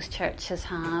that most churches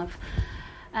have.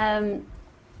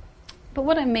 But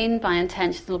what I mean by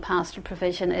intentional pastoral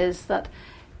provision is that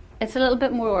it's a little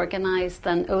bit more organised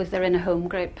than, oh, they're in a home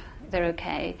group, they're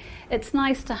okay. It's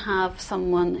nice to have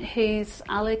someone who's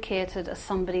allocated as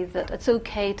somebody that it's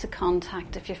okay to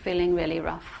contact if you're feeling really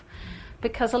rough.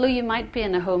 Because although you might be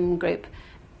in a home group,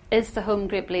 is the home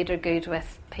group leader good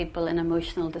with people in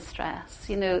emotional distress?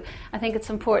 You know, I think it's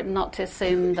important not to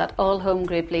assume that all home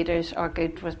group leaders are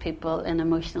good with people in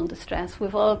emotional distress.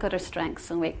 We've all got our strengths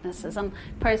and weaknesses. And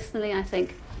personally, I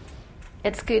think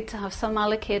it's good to have some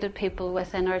allocated people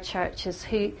within our churches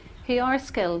who are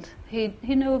skilled, who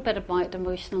know a bit about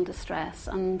emotional distress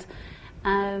and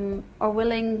are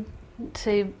willing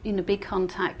to, you know, be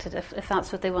contacted if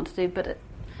that's what they want to do. But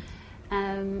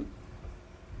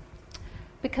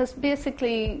because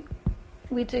basically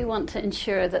we do want to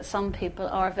ensure that some people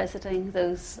are visiting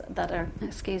those that are,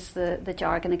 excuse the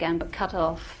jargon again, but cut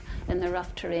off in the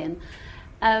rough terrain.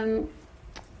 A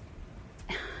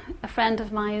friend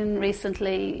of mine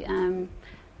recently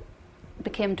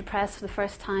became depressed for the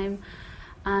first time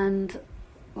and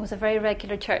was a very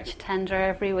regular church attender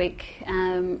every week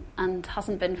and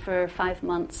hasn't been for 5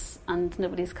 months, and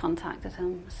nobody's contacted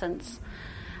him since.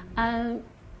 I'm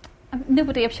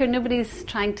sure nobody's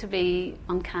trying to be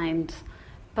unkind,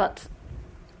 but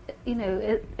you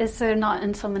know, is there not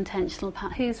in some intentional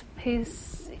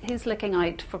who's looking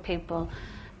out for people,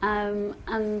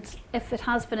 and if it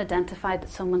has been identified that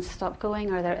someone's stopped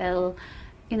going or they're ill,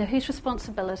 you know, whose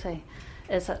responsibility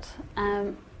is it?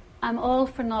 I'm all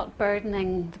for not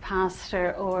burdening the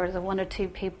pastor or the one or two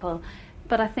people,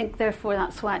 but I think therefore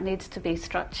that's why it needs to be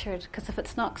structured, because if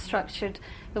it's not structured,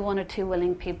 the one or two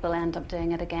willing people end up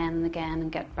doing it again and again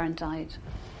and get burnt out.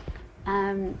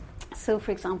 So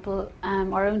for example,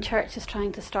 our own church is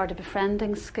trying to start a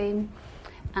befriending scheme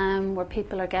where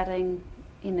people are getting,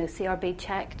 you know, CRB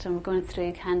checked, and we're going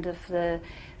through kind of the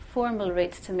formal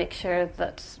routes to make sure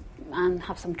that, and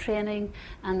have some training,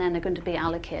 and then they're going to be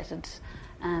allocated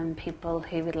people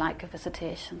who would like a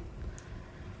visitation.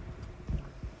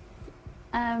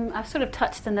 I've sort of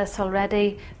touched on this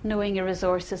already, knowing your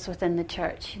resources within the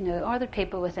church. You know, are there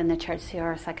people within the church who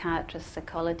are psychiatrists,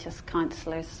 psychologists,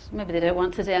 counsellors? Maybe they don't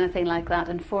want to do anything like that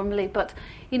informally, but,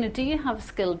 you know, do you have a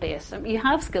skill base? You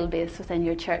have skill base within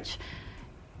your church.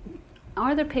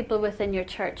 Are there people within your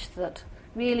church that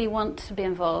really want to be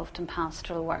involved in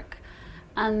pastoral work?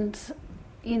 And,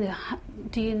 you know,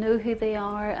 do you know who they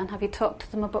are, and have you talked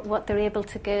to them about what they're able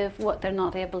to give, what they're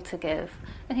not able to give?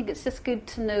 I think it's just good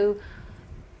to know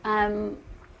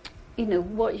you know,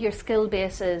 what your skill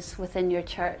base is within your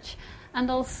church.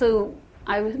 And also,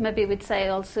 I maybe would say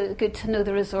also good to know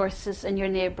the resources in your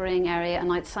neighbouring area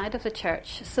and outside of the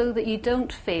church, so that you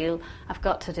don't feel, I've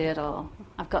got to do it all.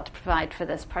 I've got to provide for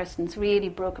this person's really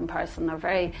broken person or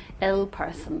very ill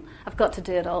person. I've got to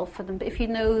do it all for them. But if you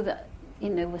know that, you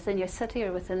know, within your city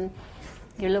or within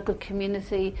your local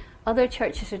community, other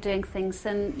churches are doing things,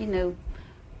 then, you know,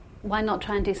 why not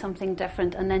try and do something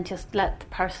different, and then just let the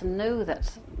person know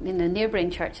that, you know, neighbouring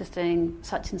church is doing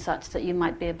such and such that you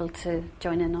might be able to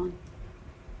join in on.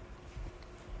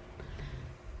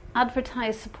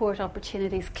 Advertise support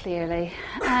opportunities clearly.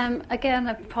 Again,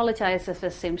 I apologise if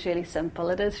this seems really simple.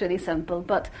 It is really simple,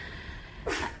 but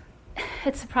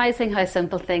it's surprising how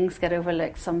simple things get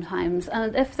overlooked sometimes.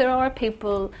 And if there are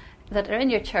people that are in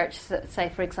your church that, say,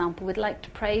 for example, would like to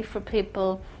pray for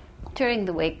people during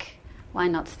the week, why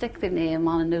not stick their name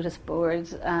on a notice board,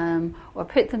 or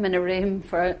put them in a room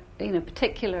for a, you know,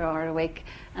 particular hour a week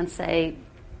and say,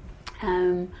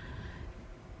 you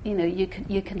know,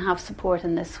 you can have support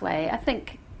in this way. I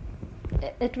think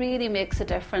it really makes a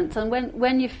difference. And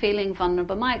when you're feeling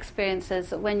vulnerable, my experience is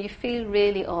that when you feel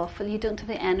really awful, you don't have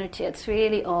the energy. It's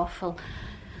really awful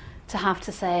to have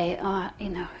to say, you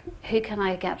know, who can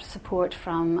I get support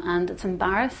from? And it's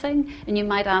embarrassing. And you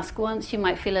might ask once, you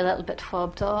might feel a little bit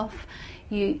fobbed off.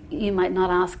 You might not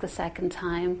ask the second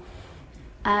time.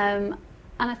 And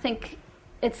I think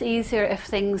it's easier if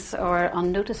things are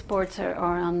on notice boards or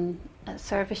on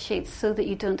service sheets, so that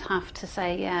you don't have to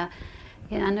say, yeah,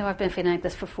 I know I've been feeling like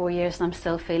this for 4 years and I'm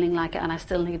still feeling like it and I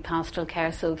still need pastoral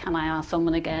care, so can I ask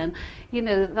someone again? You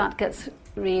know, that gets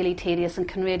really tedious and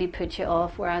can really put you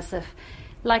off. Whereas if,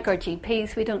 like our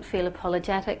GPs, we don't feel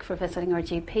apologetic for visiting our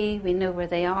GP, we know where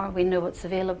they are, we know what's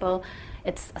available,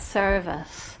 it's a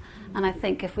service. And I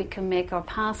think if we can make our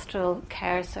pastoral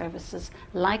care services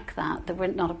like that we're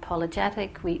not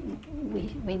apologetic, we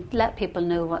let people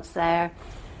know what's there,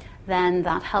 then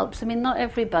that helps. I mean, not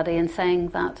everybody, in saying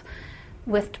that,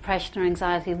 with depression or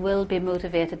anxiety will be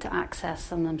motivated to access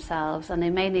them themselves, and they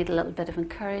may need a little bit of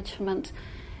encouragement,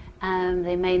 and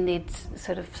they may need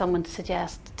sort of someone to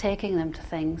suggest taking them to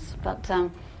things. But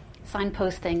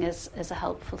signposting is a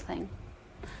helpful thing.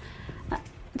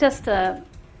 Just a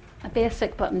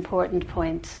basic but important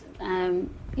point.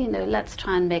 Let's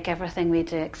try and make everything we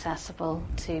do accessible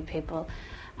to people.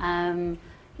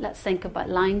 Let's think about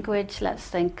language. Let's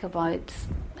think about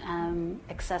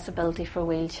accessibility for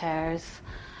wheelchairs.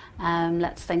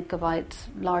 Let's think about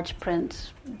large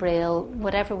print, braille,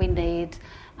 whatever we need.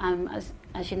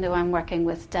 As you know, I'm working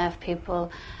with deaf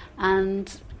people, and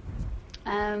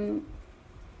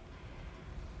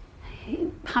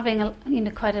having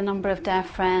quite a number of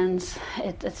deaf friends,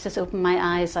 it's just opened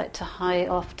my eyes out to how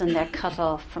often they're cut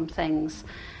off from things.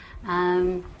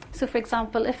 So, for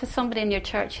example, if it's somebody in your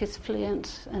church who's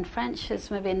fluent in French,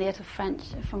 who's maybe a native French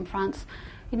from France,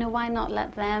 why not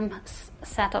let them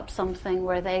set up something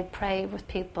where they pray with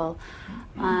people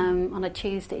on a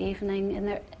Tuesday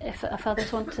evening, if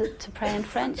others want to pray in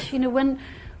French.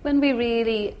 When we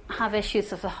really have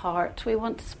issues of the heart, we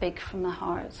want to speak from the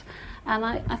heart. And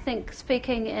I think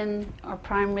speaking in our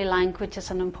primary language is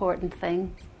an important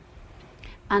thing.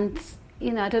 And,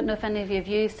 I don't know if any of you have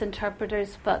used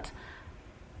interpreters, but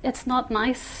it's not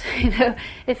nice,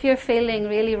 if you're feeling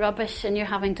really rubbish and you're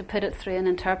having to put it through an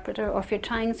interpreter, or if you're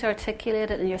trying to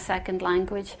articulate it in your second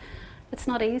language, it's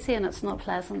not easy and it's not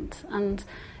pleasant. And,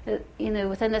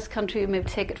 within this country we maybe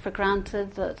take it for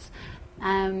granted that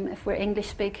if we're English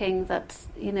speaking, that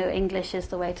English is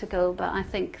the way to go. But I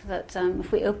think that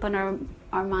if we open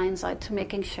our minds out to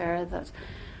making sure that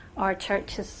our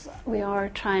churches, we are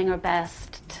trying our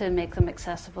best to make them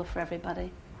accessible for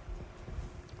everybody.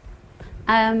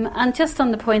 And just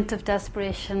on the point of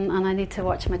desperation, and I need to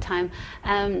watch my time,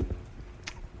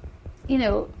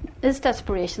 is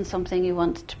desperation something you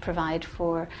want to provide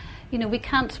for? We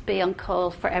can't be on call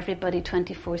for everybody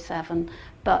 24/7,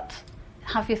 but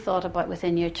have you thought about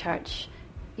within your church,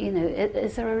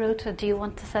 is there a rota? Do you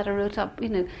want to set a rota up?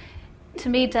 To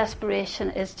me,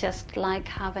 desperation is just like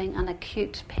having an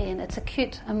acute pain. It's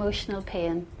acute emotional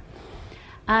pain.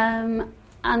 And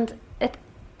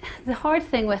the hard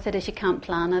thing with it is you can't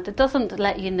plan it. It doesn't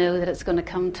let you know that it's going to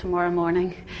come tomorrow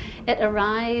morning. It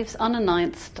arrives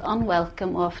unannounced,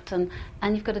 unwelcome often,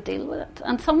 and you've got to deal with it.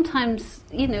 And sometimes,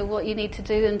 what you need to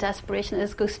do in desperation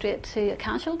is go straight to a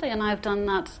casualty, and I've done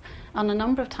that on a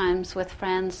number of times with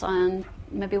friends, and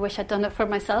maybe wish I'd done it for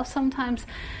myself sometimes.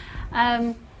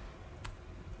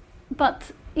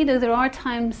 But, there are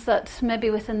times that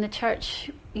maybe within the church,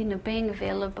 being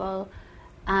available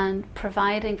and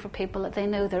providing for people that they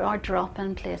know there are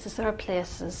drop-in places, there are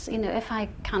places, if I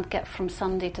can't get from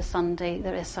Sunday to Sunday,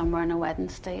 there is somewhere on a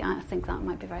Wednesday. I think that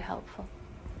might be very helpful.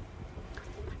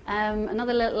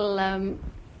 Another little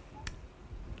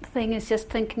thing is just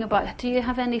thinking about, do you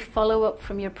have any follow-up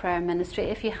from your prayer ministry?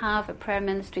 If you have a prayer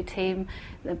ministry team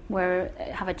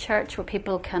have a church where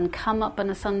people can come up on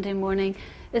a Sunday morning,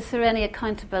 is there any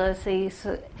accountability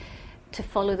to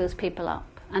follow those people up?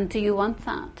 And do you want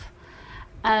that?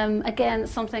 Again,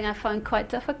 it's something I found quite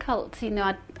difficult.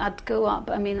 I'd go up.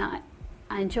 I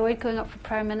enjoyed going up for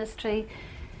prayer ministry,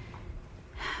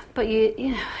 but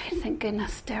you think,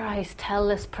 goodness, dare I tell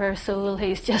this poor soul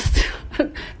who's just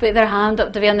put their hand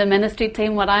up to be on the ministry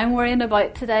team what I'm worrying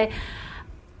about today?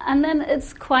 And then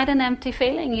it's quite an empty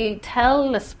feeling. You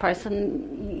tell this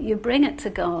person, you bring it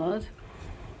to God.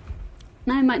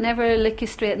 Now I might never look you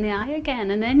straight in the eye again,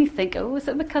 and then you think, oh, is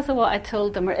it because of what I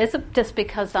told them, or is it just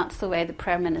because that's the way the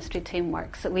prayer ministry team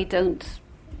works, that we don't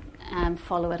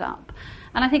follow it up?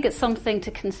 And I think it's something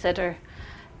to consider,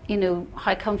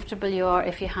 how comfortable you are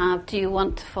if you have, do you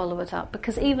want to follow it up?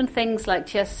 Because even things like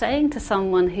just saying to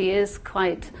someone who is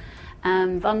quite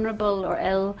vulnerable or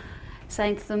ill,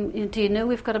 saying to them, do you know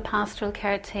we've got a pastoral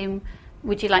care team,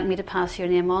 would you like me to pass your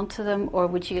name on to them, or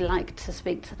would you like to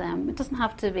speak to them? It doesn't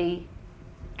have to be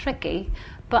tricky,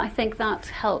 but I think that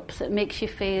helps. It makes you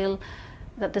feel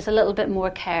that there's a little bit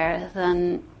more care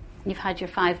than you've had your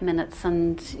 5 minutes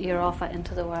and you're off out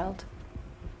into the world.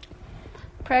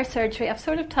 Prayer surgery, I've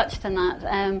sort of touched on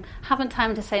that. Haven't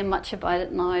time to say much about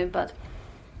it now, but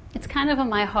it's kind of on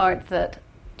my heart that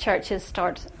churches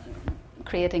start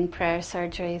creating prayer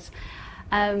surgeries.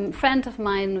 A friend of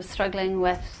mine was struggling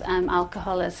with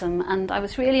alcoholism, and I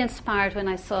was really inspired when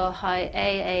I saw how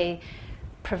AA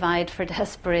provide for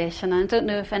desperation. I don't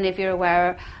know if any of you are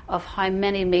aware of how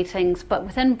many meetings, but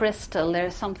within Bristol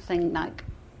there's something like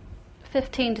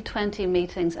 15 to 20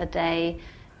 meetings a day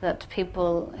that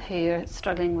people who are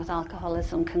struggling with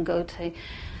alcoholism can go to.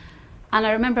 And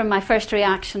I remember my first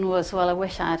reaction was, well, I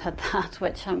wish I had that,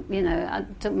 which, I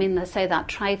don't mean to say that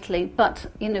tritely, but,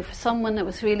 for someone that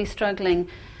was really struggling,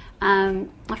 I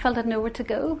felt I had nowhere to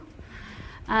go.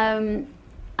 And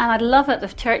And I'd love it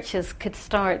if churches could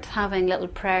start having little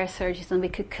prayer surges and we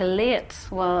could collate,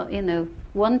 well,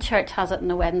 one church has it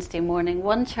on a Wednesday morning,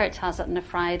 one church has it on a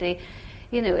Friday.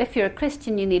 If you're a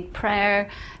Christian, you need prayer.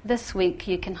 This week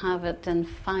you can have it in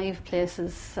 5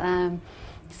 places.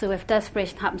 So if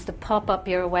desperation happens to pop up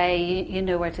your way, you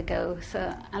know where to go.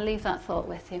 So I'll leave that thought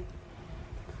with you.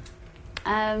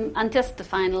 And just the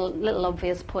final little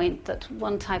obvious point that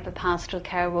one type of pastoral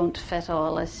care won't fit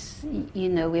all is,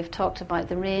 we've talked about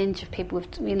the range of people.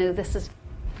 This is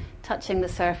touching the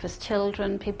surface: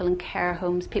 children, people in care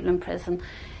homes, people in prison.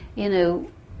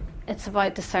 It's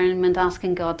about discernment,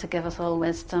 asking God to give us all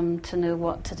wisdom to know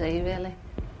what to do, really.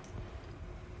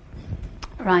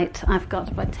 Right, I've got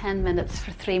about 10 minutes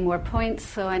for 3 more points,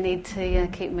 so I need to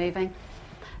keep moving.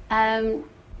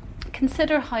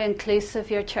 Consider how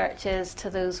inclusive your church is to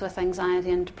those with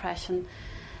anxiety and depression.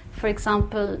 For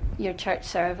example, your church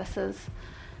services.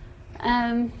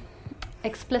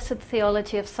 Explicit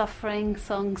theology of suffering,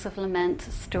 songs of lament,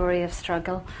 story of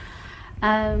struggle.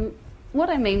 What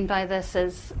I mean by this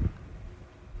is,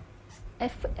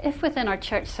 if within our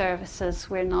church services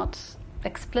we're not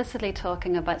explicitly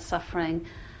talking about suffering,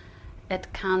 it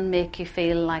can make you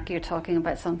feel like you're talking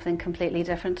about something completely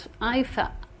different.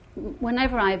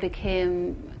 Whenever I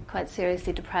became quite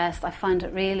seriously depressed, I found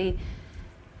it really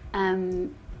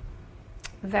very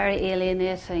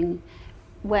alienating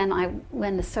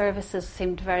when the services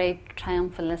seemed very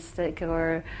triumphalistic,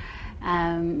 or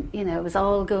it was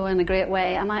all going a great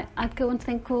way, and I'd go and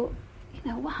think, well,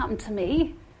 what happened to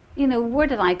me? Where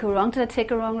did I go wrong? Did I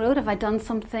take a wrong road? Have I done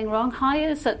something wrong? How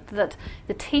is it that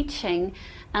the teaching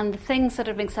and the things that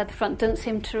are being said at the front don't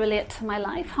seem to relate to my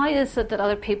life? How is it that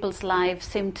other people's lives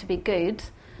seem to be good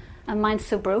and mine's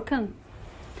so broken?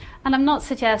 And I'm not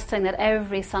suggesting that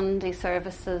every Sunday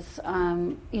services,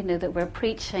 that we're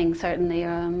preaching certainly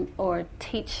or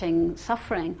teaching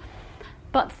suffering.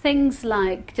 But things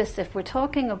like, just if we're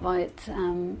talking about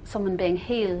someone being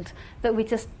healed, that we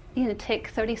just take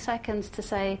 30 seconds to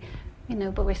say,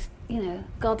 but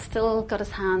God's still got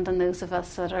his hand on those of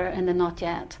us that are in the not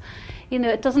yet.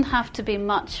 It doesn't have to be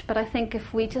much, but I think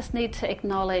if we just need to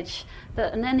acknowledge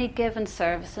that in any given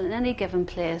service, in any given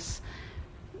place,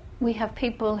 we have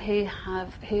people who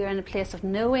are in a place of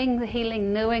knowing the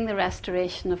healing, knowing the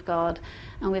restoration of God,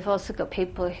 and we've also got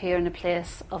people who are in a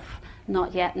place of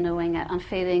not yet knowing it and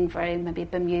feeling very maybe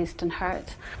bemused and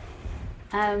hurt.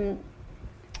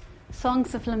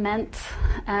 Songs of lament.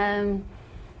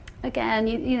 Again,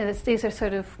 these are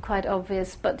sort of quite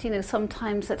obvious, but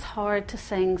sometimes it's hard to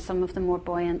sing some of the more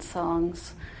buoyant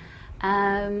songs.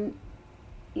 You're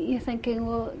thinking,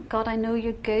 well, God, I know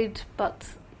you're good, but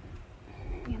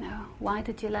why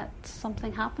did you let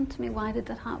something happen to me? Why did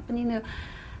that happen?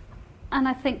 And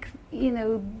I think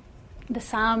the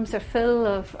Psalms are full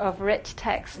of rich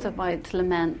text about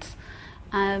lament.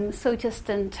 So just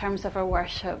in terms of our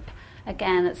worship,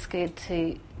 again, it's good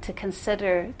to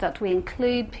consider that we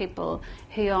include people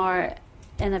who are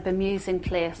in a bemusing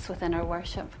place within our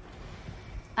worship.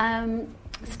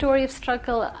 Story of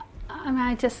struggle,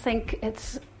 I just think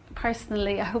it's,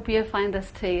 personally, I hope you find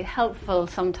this too, helpful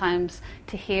sometimes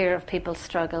to hear of people's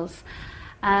struggles.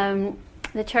 The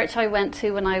church I went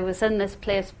to when I was in this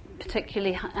place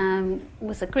particularly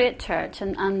was a great church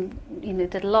and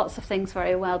did lots of things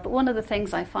very well, but one of the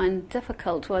things I found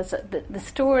difficult was that the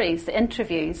stories, the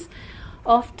interviews,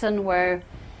 often were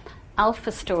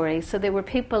alpha stories. So they were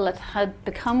people that had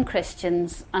become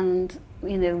Christians and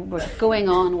were going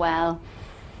on well,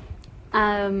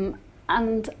 and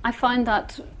I found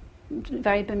that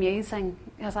very bemusing,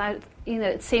 because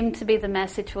it seemed to be the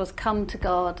message was, come to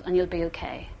God and you'll be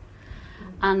okay.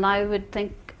 And I would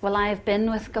think, well, I've been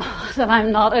with God and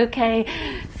I'm not okay,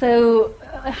 so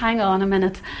hang on a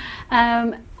minute.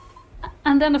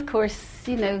 And then, of course,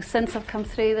 since I've come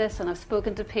through this and I've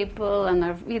spoken to people and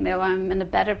I'm in a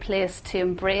better place to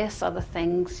embrace other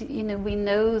things, we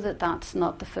know that that's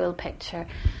not the full picture.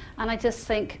 And I just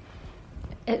think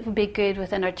it would be good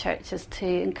within our churches to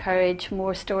encourage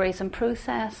more stories and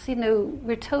process.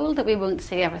 We're told that we won't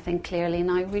see everything clearly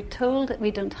now. We're told that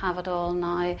we don't have it all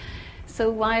now. So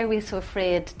why are we so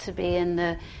afraid to be in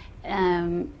the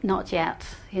not yet,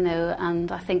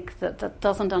 and I think that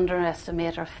doesn't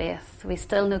underestimate our faith. We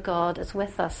still know God is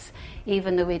with us,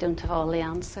 even though we don't have all the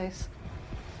answers.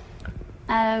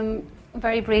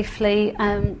 Very briefly,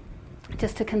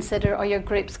 just to consider, are your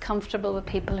groups comfortable with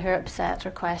people who are upset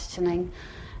or questioning?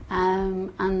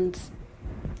 And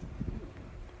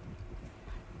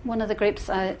one of the groups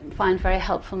I found very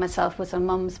helpful myself was a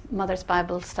mother's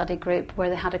Bible study group where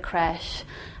they had a creche,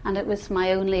 and it was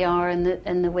my only hour in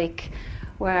the week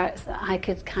where I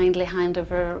could kindly hand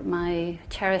over my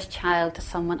cherished child to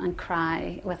someone and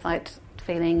cry without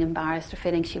feeling embarrassed or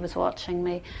feeling she was watching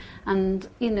me, and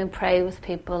pray with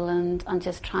people and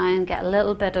just try and get a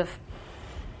little bit of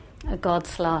a God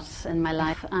slot in my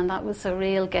life. And that was a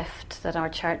real gift that our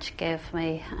church gave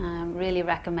me. Really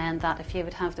recommend that if you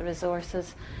would have the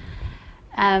resources.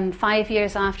 5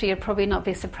 years after, you'll probably not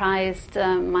be surprised,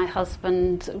 my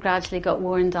husband gradually got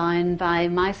worn down by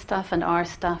my stuff and our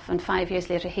stuff, and 5 years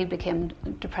later he became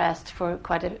depressed for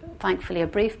thankfully a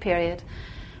brief period.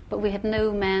 But we had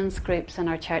no men's groups in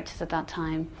our churches at that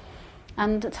time.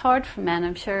 And it's hard for men.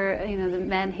 I'm sure the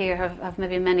men here have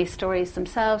maybe many stories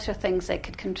themselves or things they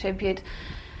could contribute.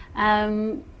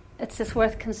 It's just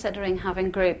worth considering having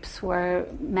groups where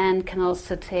men can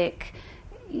also take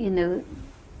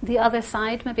the other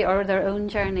side maybe, or their own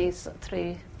journeys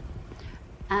through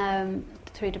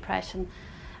depression.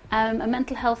 A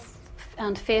mental health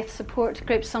and faith support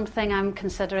group, something I'm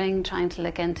considering trying to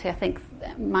look into. I think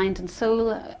Mind and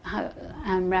Soul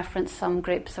reference some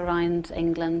groups around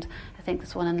England. I think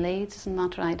there's one in Leeds, isn't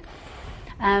that right?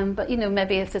 But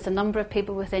maybe if there's a number of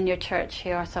people within your church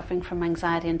who are suffering from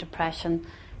anxiety and depression,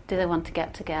 do they want to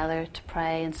get together to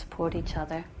pray and support each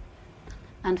other?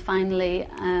 And finally,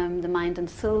 the Mind and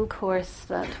Soul course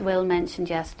that Will mentioned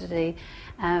yesterday,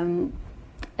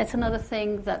 it's another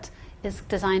thing that is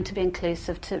designed to be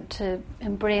inclusive, to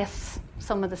embrace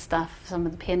some of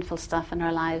the painful stuff in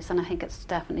our lives, and I think it's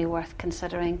definitely worth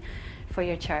considering for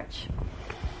your church.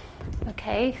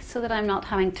 Okay, so that I'm not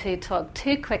having to talk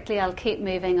too quickly, I'll keep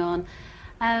moving on.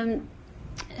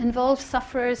 Involve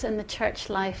sufferers in the church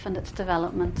life and its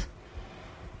development.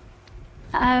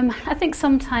 I think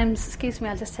sometimes, excuse me,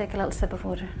 I'll just take a little sip of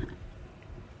water.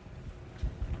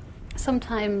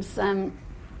 Sometimes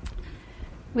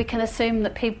we can assume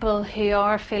that people who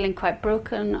are feeling quite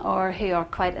broken or who are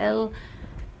quite ill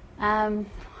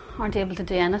aren't able to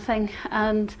do anything,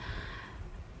 and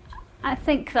I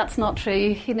think that's not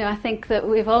true. I think that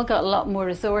we've all got a lot more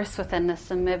resource within us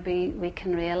than maybe we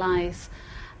can realise.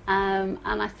 And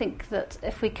I think that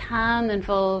if we can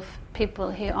involve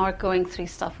people who are going through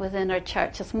stuff within our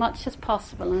church as much as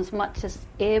possible and as much as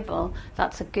able,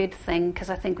 that's a good thing, because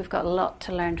I think we've got a lot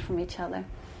to learn from each other.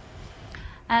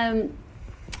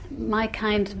 My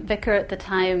kind vicar at the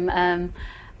time,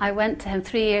 I went to him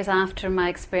 3 years after my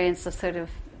experience of sort of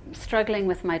struggling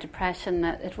with my depression.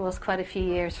 It was quite a few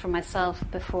years for myself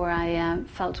before I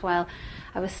felt well.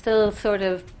 I was still sort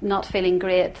of not feeling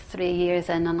great 3 years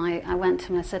in, and I went to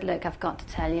him and I said, look, I've got to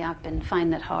tell you, I've been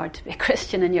finding it hard to be a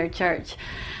Christian in your church.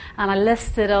 And I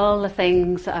listed all the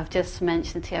things that I've just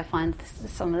mentioned to you. I find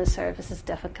some of the services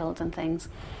difficult and things.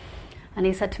 And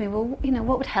he said to me, well,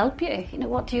 what would help you?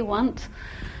 What do you want?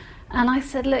 And I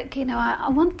said, look, I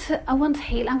want to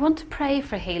heal. I want to pray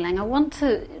for healing. I want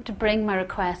to bring my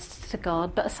requests to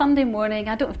God. But a Sunday morning,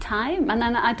 I don't have time, and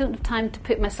then I don't have time to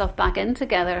put myself back in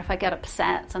together if I get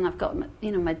upset and I've got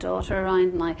my daughter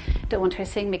around, and I don't want her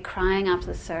seeing me crying after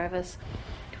the service.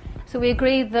 So we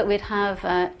agreed that we'd have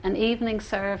an evening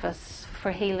service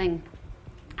for healing.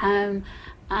 And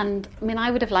I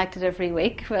would have liked it every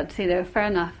week, but fair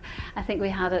enough. I think we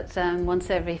had it once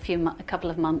every a couple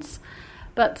of months,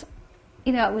 but.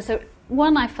 It was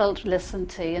one I felt listened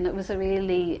to, and it was a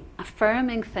really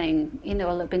affirming thing. It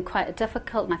had been quite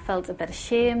difficult, and I felt a bit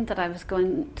ashamed that I was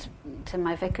going to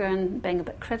my vicar and being a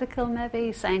bit critical,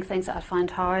 maybe saying things that I found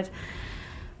hard.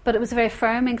 But it was a very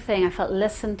affirming thing. I felt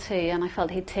listened to, and I felt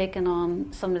he'd taken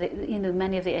on some of the,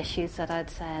 many of the issues that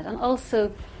I'd said, and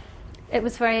also it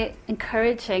was very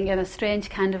encouraging in a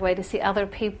strange kind of way to see other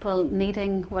people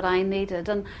needing what I needed.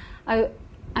 And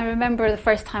I remember the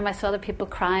first time I saw other people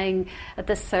crying at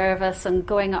this service and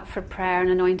going up for prayer and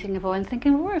anointing of oil and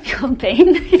thinking, well, where have you all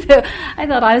been? I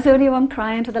thought I was the only one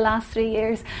crying for the last 3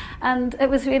 years. And it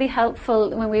was really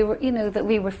helpful when we were, that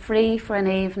we were free for an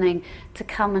evening to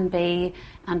come and be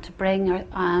and to bring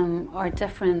our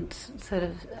different sort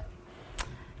of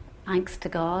angst to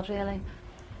God, really.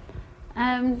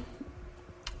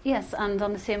 Yes, and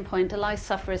on the same point, allow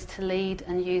sufferers to lead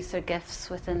and use their gifts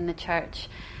within the church.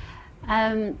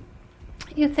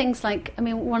 Things like,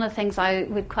 one of the things I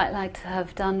would quite like to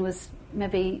have done was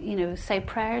maybe, say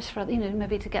prayers for,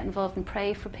 maybe to get involved and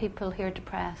pray for people who are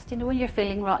depressed. When you're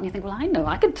feeling rotten, you think, well, I know,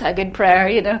 I could take a good prayer,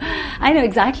 I know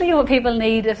exactly what people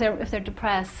need if they're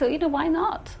depressed. So, why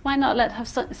not? Why not have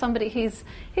somebody who is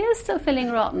still feeling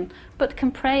rotten, but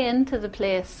can pray into the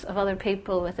place of other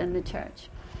people within the church?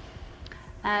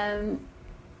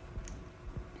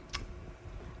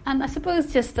 And I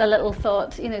suppose just a little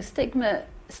thought, stigma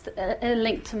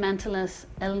linked to mental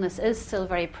illness is still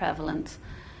very prevalent.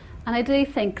 And I do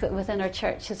think that within our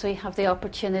churches we have the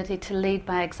opportunity to lead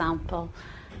by example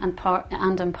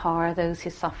and empower those who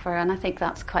suffer. And I think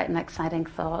that's quite an exciting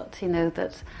thought,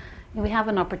 that we have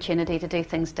an opportunity to do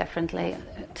things differently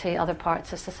to other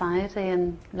parts of society,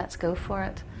 and let's go for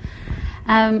it.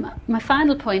 My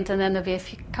final point, and then there'll be a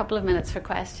couple of minutes for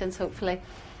questions, hopefully,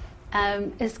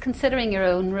 is considering your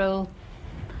own role.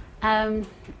 We're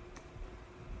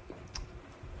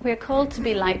called to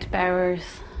be light bearers,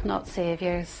 not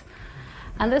saviours.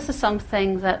 And this is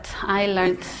something that I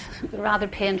learnt rather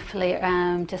painfully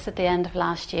just at the end of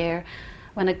last year,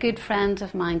 when a good friend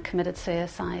of mine committed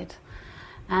suicide.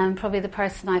 Probably the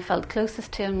person I felt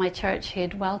closest to in my church, who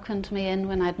had welcomed me in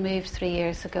when I'd moved 3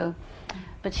 years ago.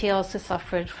 But she also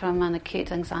suffered from an acute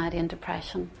anxiety and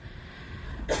depression.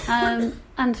 And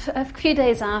a few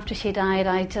days after she died,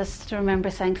 I just remember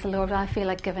saying to the Lord, I feel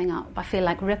like giving up. I feel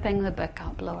like ripping the book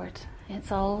up, Lord. It's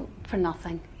all for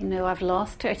nothing. I've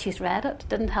lost her. She's read it.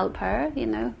 Didn't help her,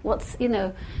 And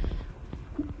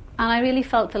I really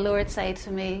felt the Lord say to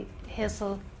me,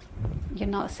 Hazel, you're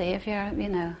not a saviour,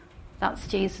 That's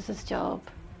Jesus' job.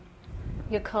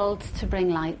 You're called to bring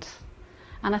light.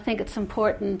 And I think it's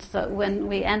important that when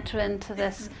we enter into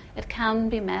this, it can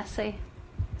be messy.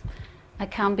 It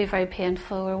can be very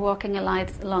painful. We're walking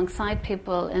alongside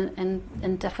people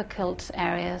in difficult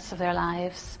areas of their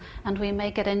lives, and we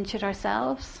may get injured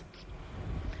ourselves.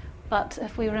 But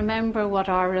if we remember what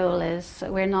our role is,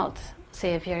 we're not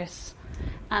saviours.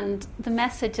 And the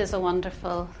message is a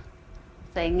wonderful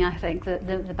thing, I think,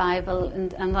 the Bible.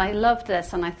 And I loved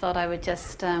this, and I thought I would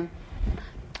just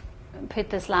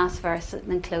put this last verse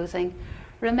in closing.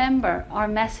 Remember, our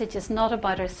message is not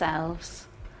about ourselves.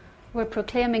 We're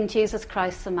proclaiming Jesus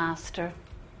Christ the Master.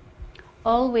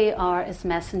 All we are is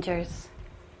messengers,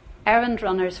 errand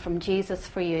runners from Jesus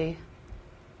for you.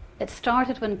 It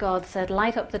started when God said,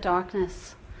 light up the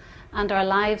darkness, and our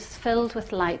lives filled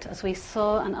with light as we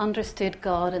saw and understood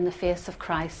God in the face of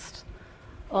Christ,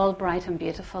 all bright and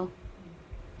beautiful.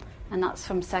 And that's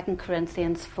from 2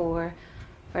 Corinthians 4,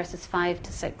 verses 5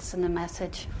 to 6 in the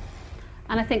Message.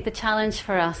 And I think the challenge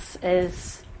for us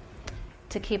is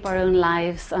to keep our own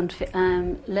lives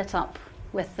lit up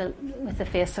with the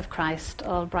face of Christ,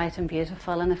 all bright and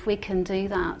beautiful. And if we can do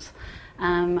that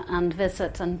and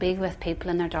visit and be with people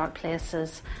in their dark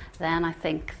places, then I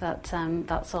think that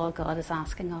that's all God is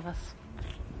asking of us.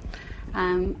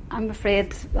 I'm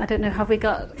afraid, I don't know, have we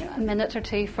got a minute or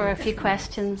two for a few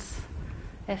questions,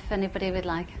 if anybody would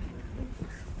like?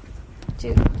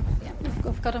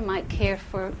 We've got a mic here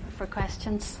for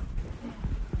questions.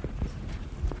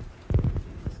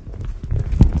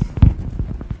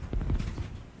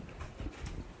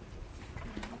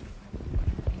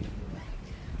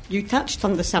 You touched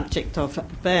on the subject of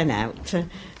burnout.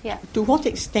 Yeah. To what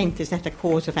extent is that a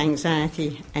cause of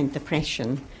anxiety and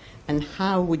depression, and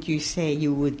how would you say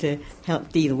you would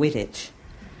help deal with it?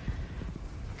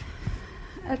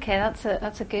 Okay,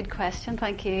 that's a good question.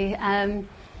 Thank you. I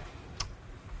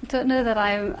don't know that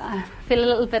I feel a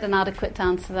little bit inadequate to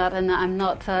answer that, and I'm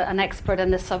not an expert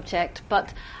in this subject.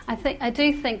 But I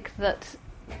do think that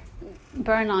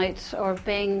burnout, or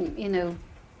being,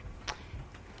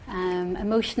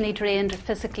 emotionally drained or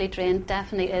physically drained,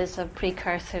 definitely is a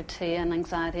precursor to an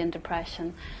anxiety and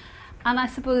depression. And I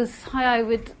suppose how I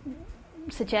would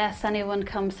suggest anyone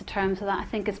comes to terms with that, I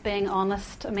think, is being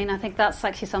honest. I think that's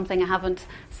actually something I haven't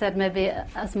said maybe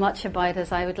as much about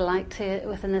as I would like to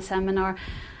within the seminar.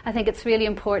 I think it's really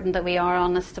important that we are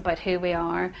honest about who we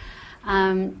are.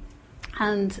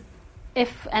 And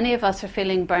if any of us are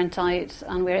feeling burnt out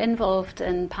and we're involved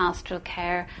in pastoral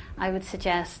care, I would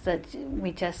suggest that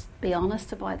we just be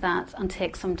honest about that and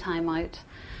take some time out.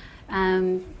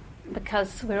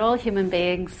 Because we're all human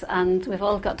beings and we've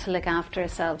all got to look after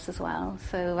ourselves as well.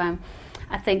 So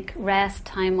I think rest,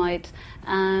 time out,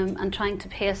 and trying to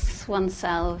pace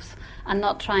oneself, and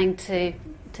not trying to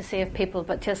save people,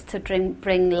 but just to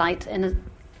bring light in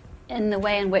the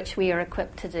way in which we are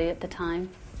equipped to do at the time.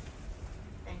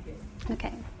 Thank you.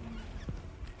 Okay.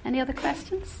 Any other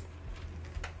questions?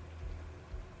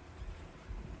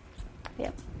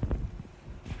 Yep.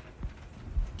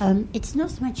 It's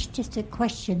not so much just a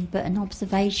question, but an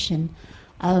observation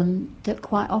that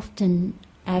quite often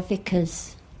our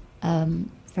vicars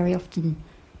very often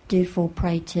do fall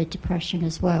prey to depression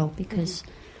as well, because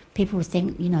people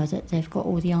think, that they've got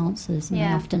all the answers, and they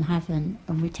often haven't,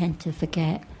 and we tend to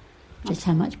forget just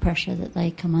how much pressure that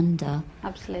they come under.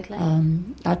 Absolutely.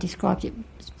 I described it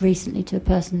recently to a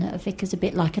person that a vicar's a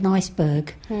bit like an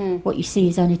iceberg. What you see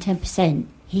is only 10%.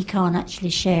 He can't actually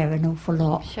share an awful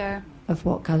lot. Sure. Of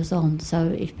what goes on. So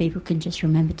if people can just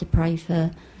remember to pray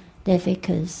for their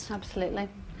vicars. Absolutely.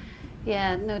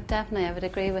 Yeah, no, definitely, I would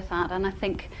agree with that, and I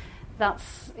think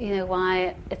that's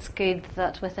why it's good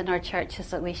that within our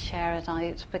churches that we share it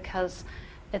out, because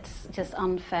it's just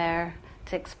unfair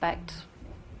to expect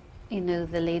the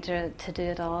leader to do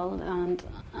it all,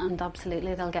 and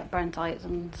absolutely they'll get burnt out,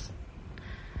 and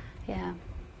yeah,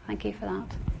 thank you for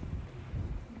that.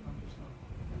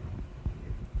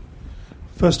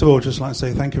 First of all, just like to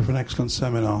say thank you for an excellent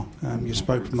seminar. You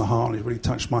spoke from the heart, and it really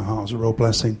touched my heart. It was a real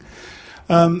blessing.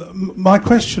 My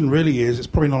question really is, it's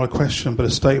probably not a question but a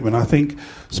statement. I think,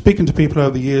 speaking to people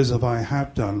over the years as I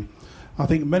have done, I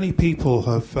think many people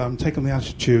have taken the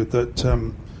attitude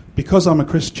that because I'm a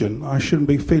Christian, I shouldn't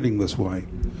be feeling this way.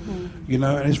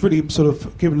 And it's really sort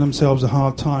of given themselves a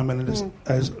hard time, and it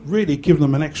has really given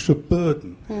them an extra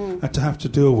burden to have to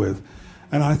deal with.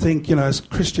 And I think, as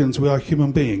Christians, we are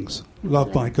human beings,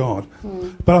 loved by God.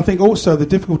 But I think also the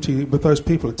difficulty with those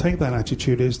people who take that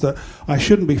attitude is that I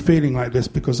shouldn't be feeling like this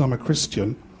because I'm a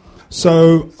Christian.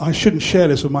 So I shouldn't share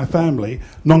this with my family,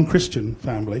 non-Christian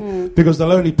family, because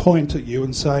they'll only point at you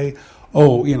and say,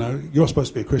 oh, you're supposed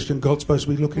to be a Christian, God's supposed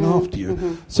to be looking after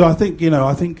you. So I think,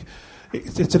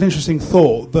 it's an interesting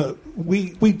thought that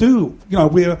we do,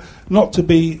 we're not to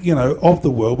be, of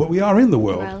the world, but we are in the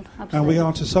world. And we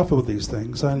are to suffer with these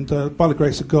things. And by the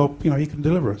grace of God, He can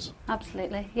deliver us.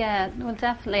 Absolutely. Yeah, well,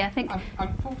 definitely. I think...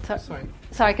 Sorry.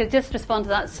 Sorry, I could just respond to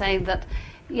that saying that,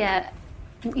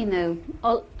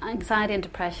 anxiety and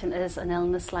depression is an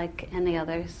illness like any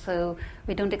other. So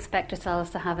we don't expect ourselves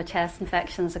to have a chest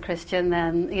infection as a Christian,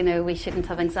 then, we shouldn't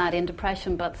have anxiety and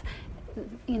depression. But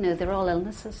they're all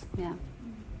illnesses, yeah.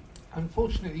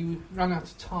 Unfortunately, we've run out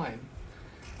of time,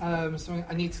 so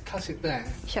I need to cut it there.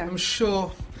 Sure. I'm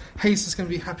sure Hazel's going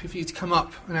to be happy for you to come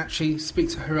up and actually speak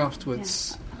to her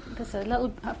afterwards. Yeah.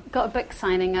 I've got a book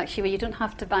signing, actually, where you don't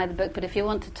have to buy the book, but if you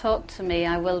want to talk to me,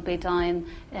 I will be down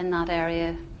in that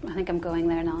area. I think I'm going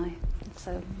there now.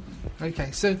 So.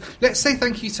 Okay, so let's say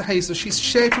thank you to Hazel. She's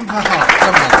shared from her heart.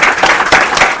 Come on.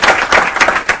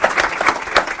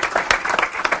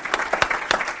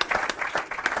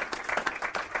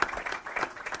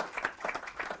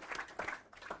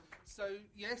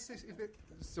 Yes,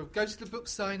 so go to the book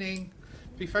signing,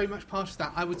 be very much part of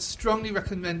that. I would strongly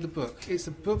recommend the book. It's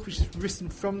a book which is written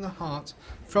from the heart,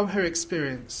 from her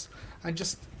experience, and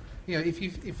just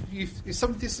if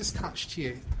some of this has touched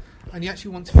you, and you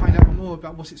actually want to find out more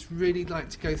about what it's really like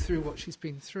to go through what she's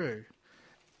been through,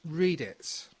 read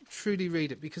it. Truly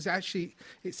read it, because actually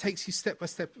it takes you step by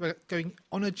step, going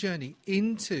on a journey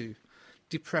into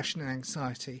depression and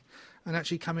anxiety, and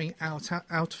actually coming out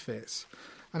of it.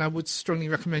 And I would strongly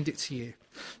recommend it to you.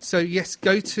 So yes,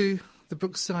 go to the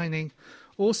book signing.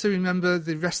 Also remember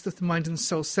the rest of the Mind and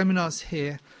Soul seminars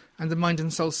here, and the Mind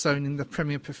and Soul Zone in the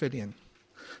Premier Pavilion.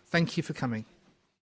 Thank you for coming.